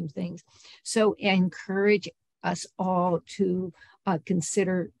the same things. So I encourage us all to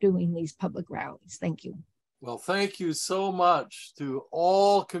consider doing these public rallies. Thank you. Well, thank you so much to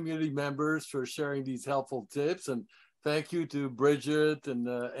all community members for sharing these helpful tips. And thank you to Bridget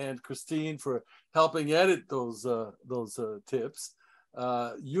and Christine for helping edit those tips.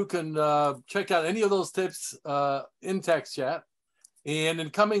 You can check out any of those tips in text chat. And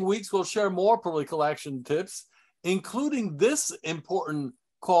in coming weeks, we'll share more political action tips, including this important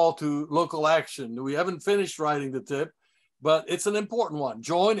call to local action. We haven't finished writing the tip, but it's an important one.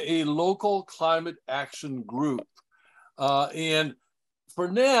 Join a local climate action group. And for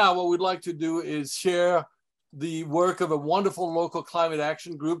now, what we'd like to do is share the work of a wonderful local climate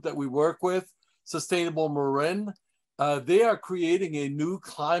action group that we work with, Sustainable Marin. They are creating a new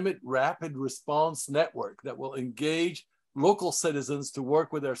climate rapid response network that will engage local citizens to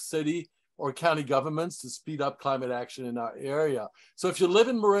work with their city or county governments to speed up climate action in our area. So if you live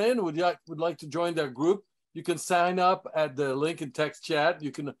in Marin and would like to join their group, you can sign up at the link in text chat.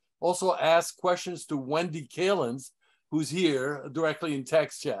 You can also ask questions to Wendy Kalins, who's here directly in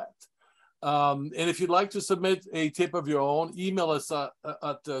text chat. And if you'd like to submit a tip of your own, email us at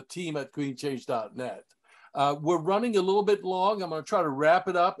team@greenchange.net. We're running a little bit long. I'm going to try to wrap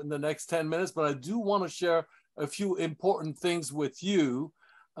it up in the next 10 minutes, but I do want to share a few important things with you.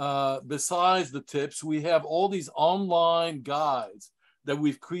 Besides the tips, we have all these online guides that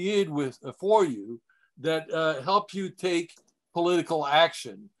we've created for you that help you take political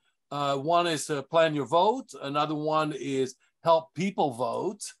action. One is Plan Your Vote. Another one is Help People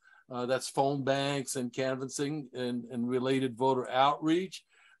Vote. That's phone banks and canvassing and related voter outreach.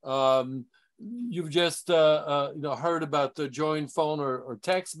 You've just heard about the join phone or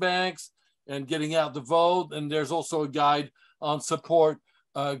text banks and getting out the vote. And there's also a guide on support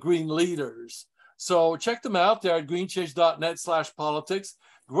green leaders. So check them out. They're at greenchange.net/politics.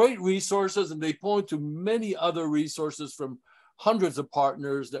 Great resources, and they point to many other resources from hundreds of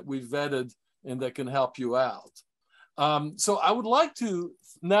partners that we've vetted and that can help you out. So I would like to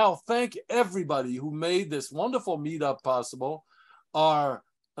now thank everybody who made this wonderful meetup possible. Our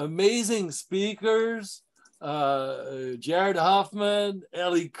amazing speakers, Jared Huffman,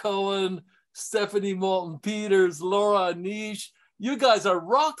 Ellie Cohen, Stephanie Moulton-Peters, Laura Neish. You guys are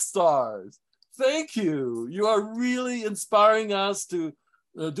rock stars. Thank you. You are really inspiring us to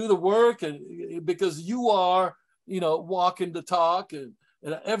do the work, and because you are, walking the talk, and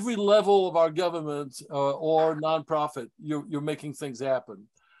at every level of our government or nonprofit, you're making things happen.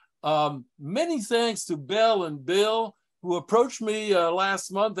 Many thanks to Belle and Bill, who approached me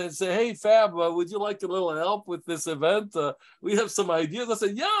last month and said, "Hey, Fab, would you like a little help with this event? We have some ideas." I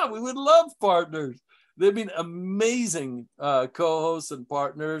said, "Yeah, we would love partners." They've been amazing co-hosts and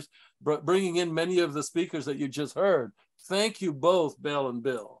partners, bringing in many of the speakers that you just heard. Thank you both, Belle and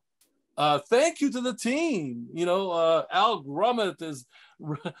Bill. Thank you to the team. Al Grummett is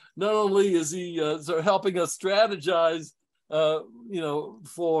not only is he helping us strategize,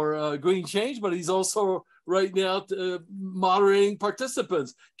 for GreenChange, but he's also right now moderating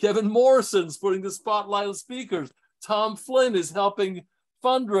participants. Kevin Morrison's putting the spotlight on speakers. Tom Flynn is helping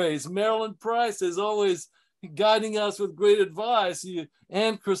fundraise. Marilyn Price is always guiding us with great advice.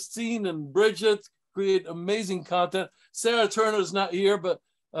 Anne Christine and Bridget create amazing content. Sarah Turner's not here, but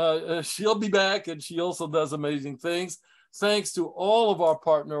she'll be back, and she also does amazing things. Thanks to all of our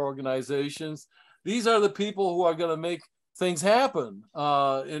partner organizations. These are the people who are going to make things happen,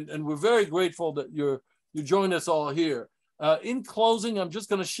 and we're very grateful that you joined us all here. In closing, I'm just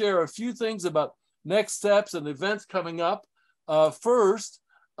going to share a few things about next steps and events coming up. First,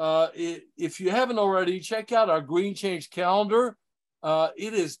 if you haven't already, check out our GreenChange calendar.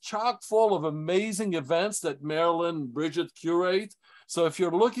 It is chock full of amazing events that Marilyn and Bridget curate. So if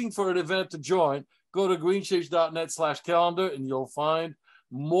you're looking for an event to join, go to greenchange.net/calendar and you'll find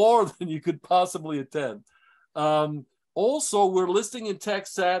more than you could possibly attend. Also, we're listing in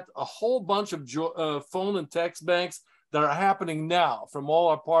TextChat a whole bunch of phone and text banks that are happening now from all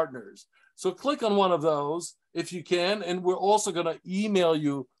our partners. So click on one of those if you can, and we're also going to email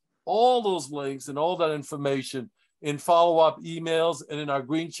you all those links and all that information in follow-up emails and in our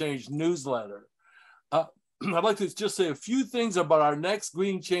GreenChange newsletter. I'd like to just say a few things about our next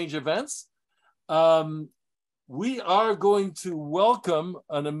GreenChange events. We are going to welcome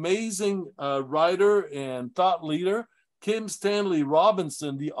an amazing writer and thought leader, Kim Stanley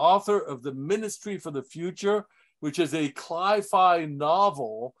Robinson, the author of The Ministry for the Future, which is a cli-fi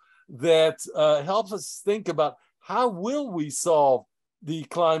novel that helps us think about how will we solve the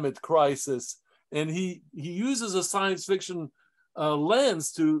climate crisis. And he uses a science fiction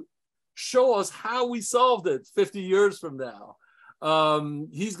lens to show us how we solved it 50 years from now.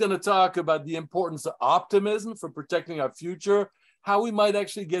 He's going to talk about the importance of optimism for protecting our future, how we might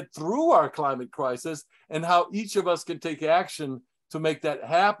actually get through our climate crisis, and how each of us can take action to make that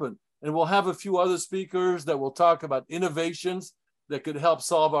happen. And we'll have a few other speakers that will talk about innovations that could help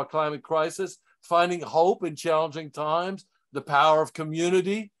solve our climate crisis, finding hope in challenging times, the power of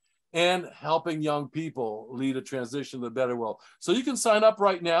community, and helping young people lead a transition to a better world. So you can sign up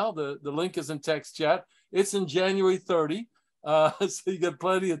right now. The link is in text chat. It's in January 30. So you got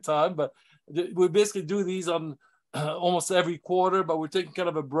plenty of time, but we basically do these on almost every quarter, but we're taking kind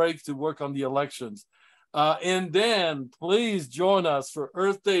of a break to work on the elections. And then please join us for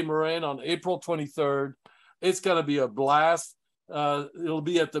Earth Day Marin on April 23rd. It's going to be a blast. It'll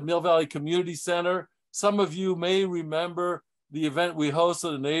be at the Mill Valley Community Center. Some of you may remember the event we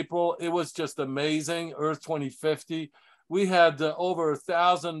hosted in April. It was just amazing, Earth 2050. We had over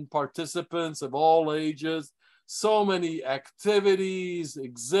 1,000 participants of all ages, so many activities,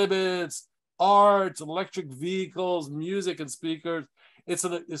 exhibits, arts, electric vehicles, music, and speakers. It's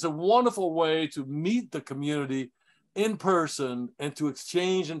a wonderful way to meet the community in person and to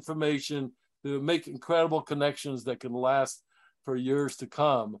exchange information, to make incredible connections that can last for years to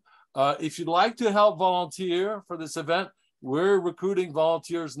come. If you'd like to help volunteer for this event, we're recruiting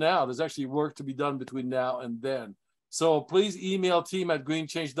volunteers now. There's actually work to be done between now and then. So please email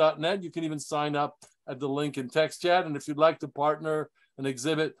team@greenchange.net. You can even sign up at the link in text chat. And if you'd like to partner and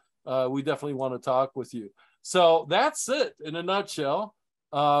exhibit, we definitely want to talk with you. So that's it in a nutshell.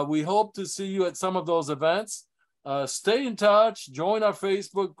 We hope to see you at some of those events. Stay in touch, join our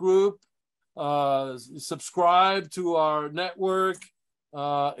Facebook group, subscribe to our network,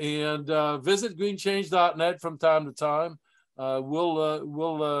 and visit greenchange.net from time to time.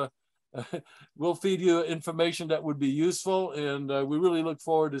 We'll feed you information that would be useful, and we really look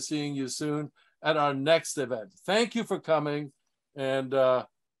forward to seeing you soon at our next event. Thank you for coming, and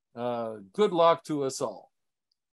good luck to us all.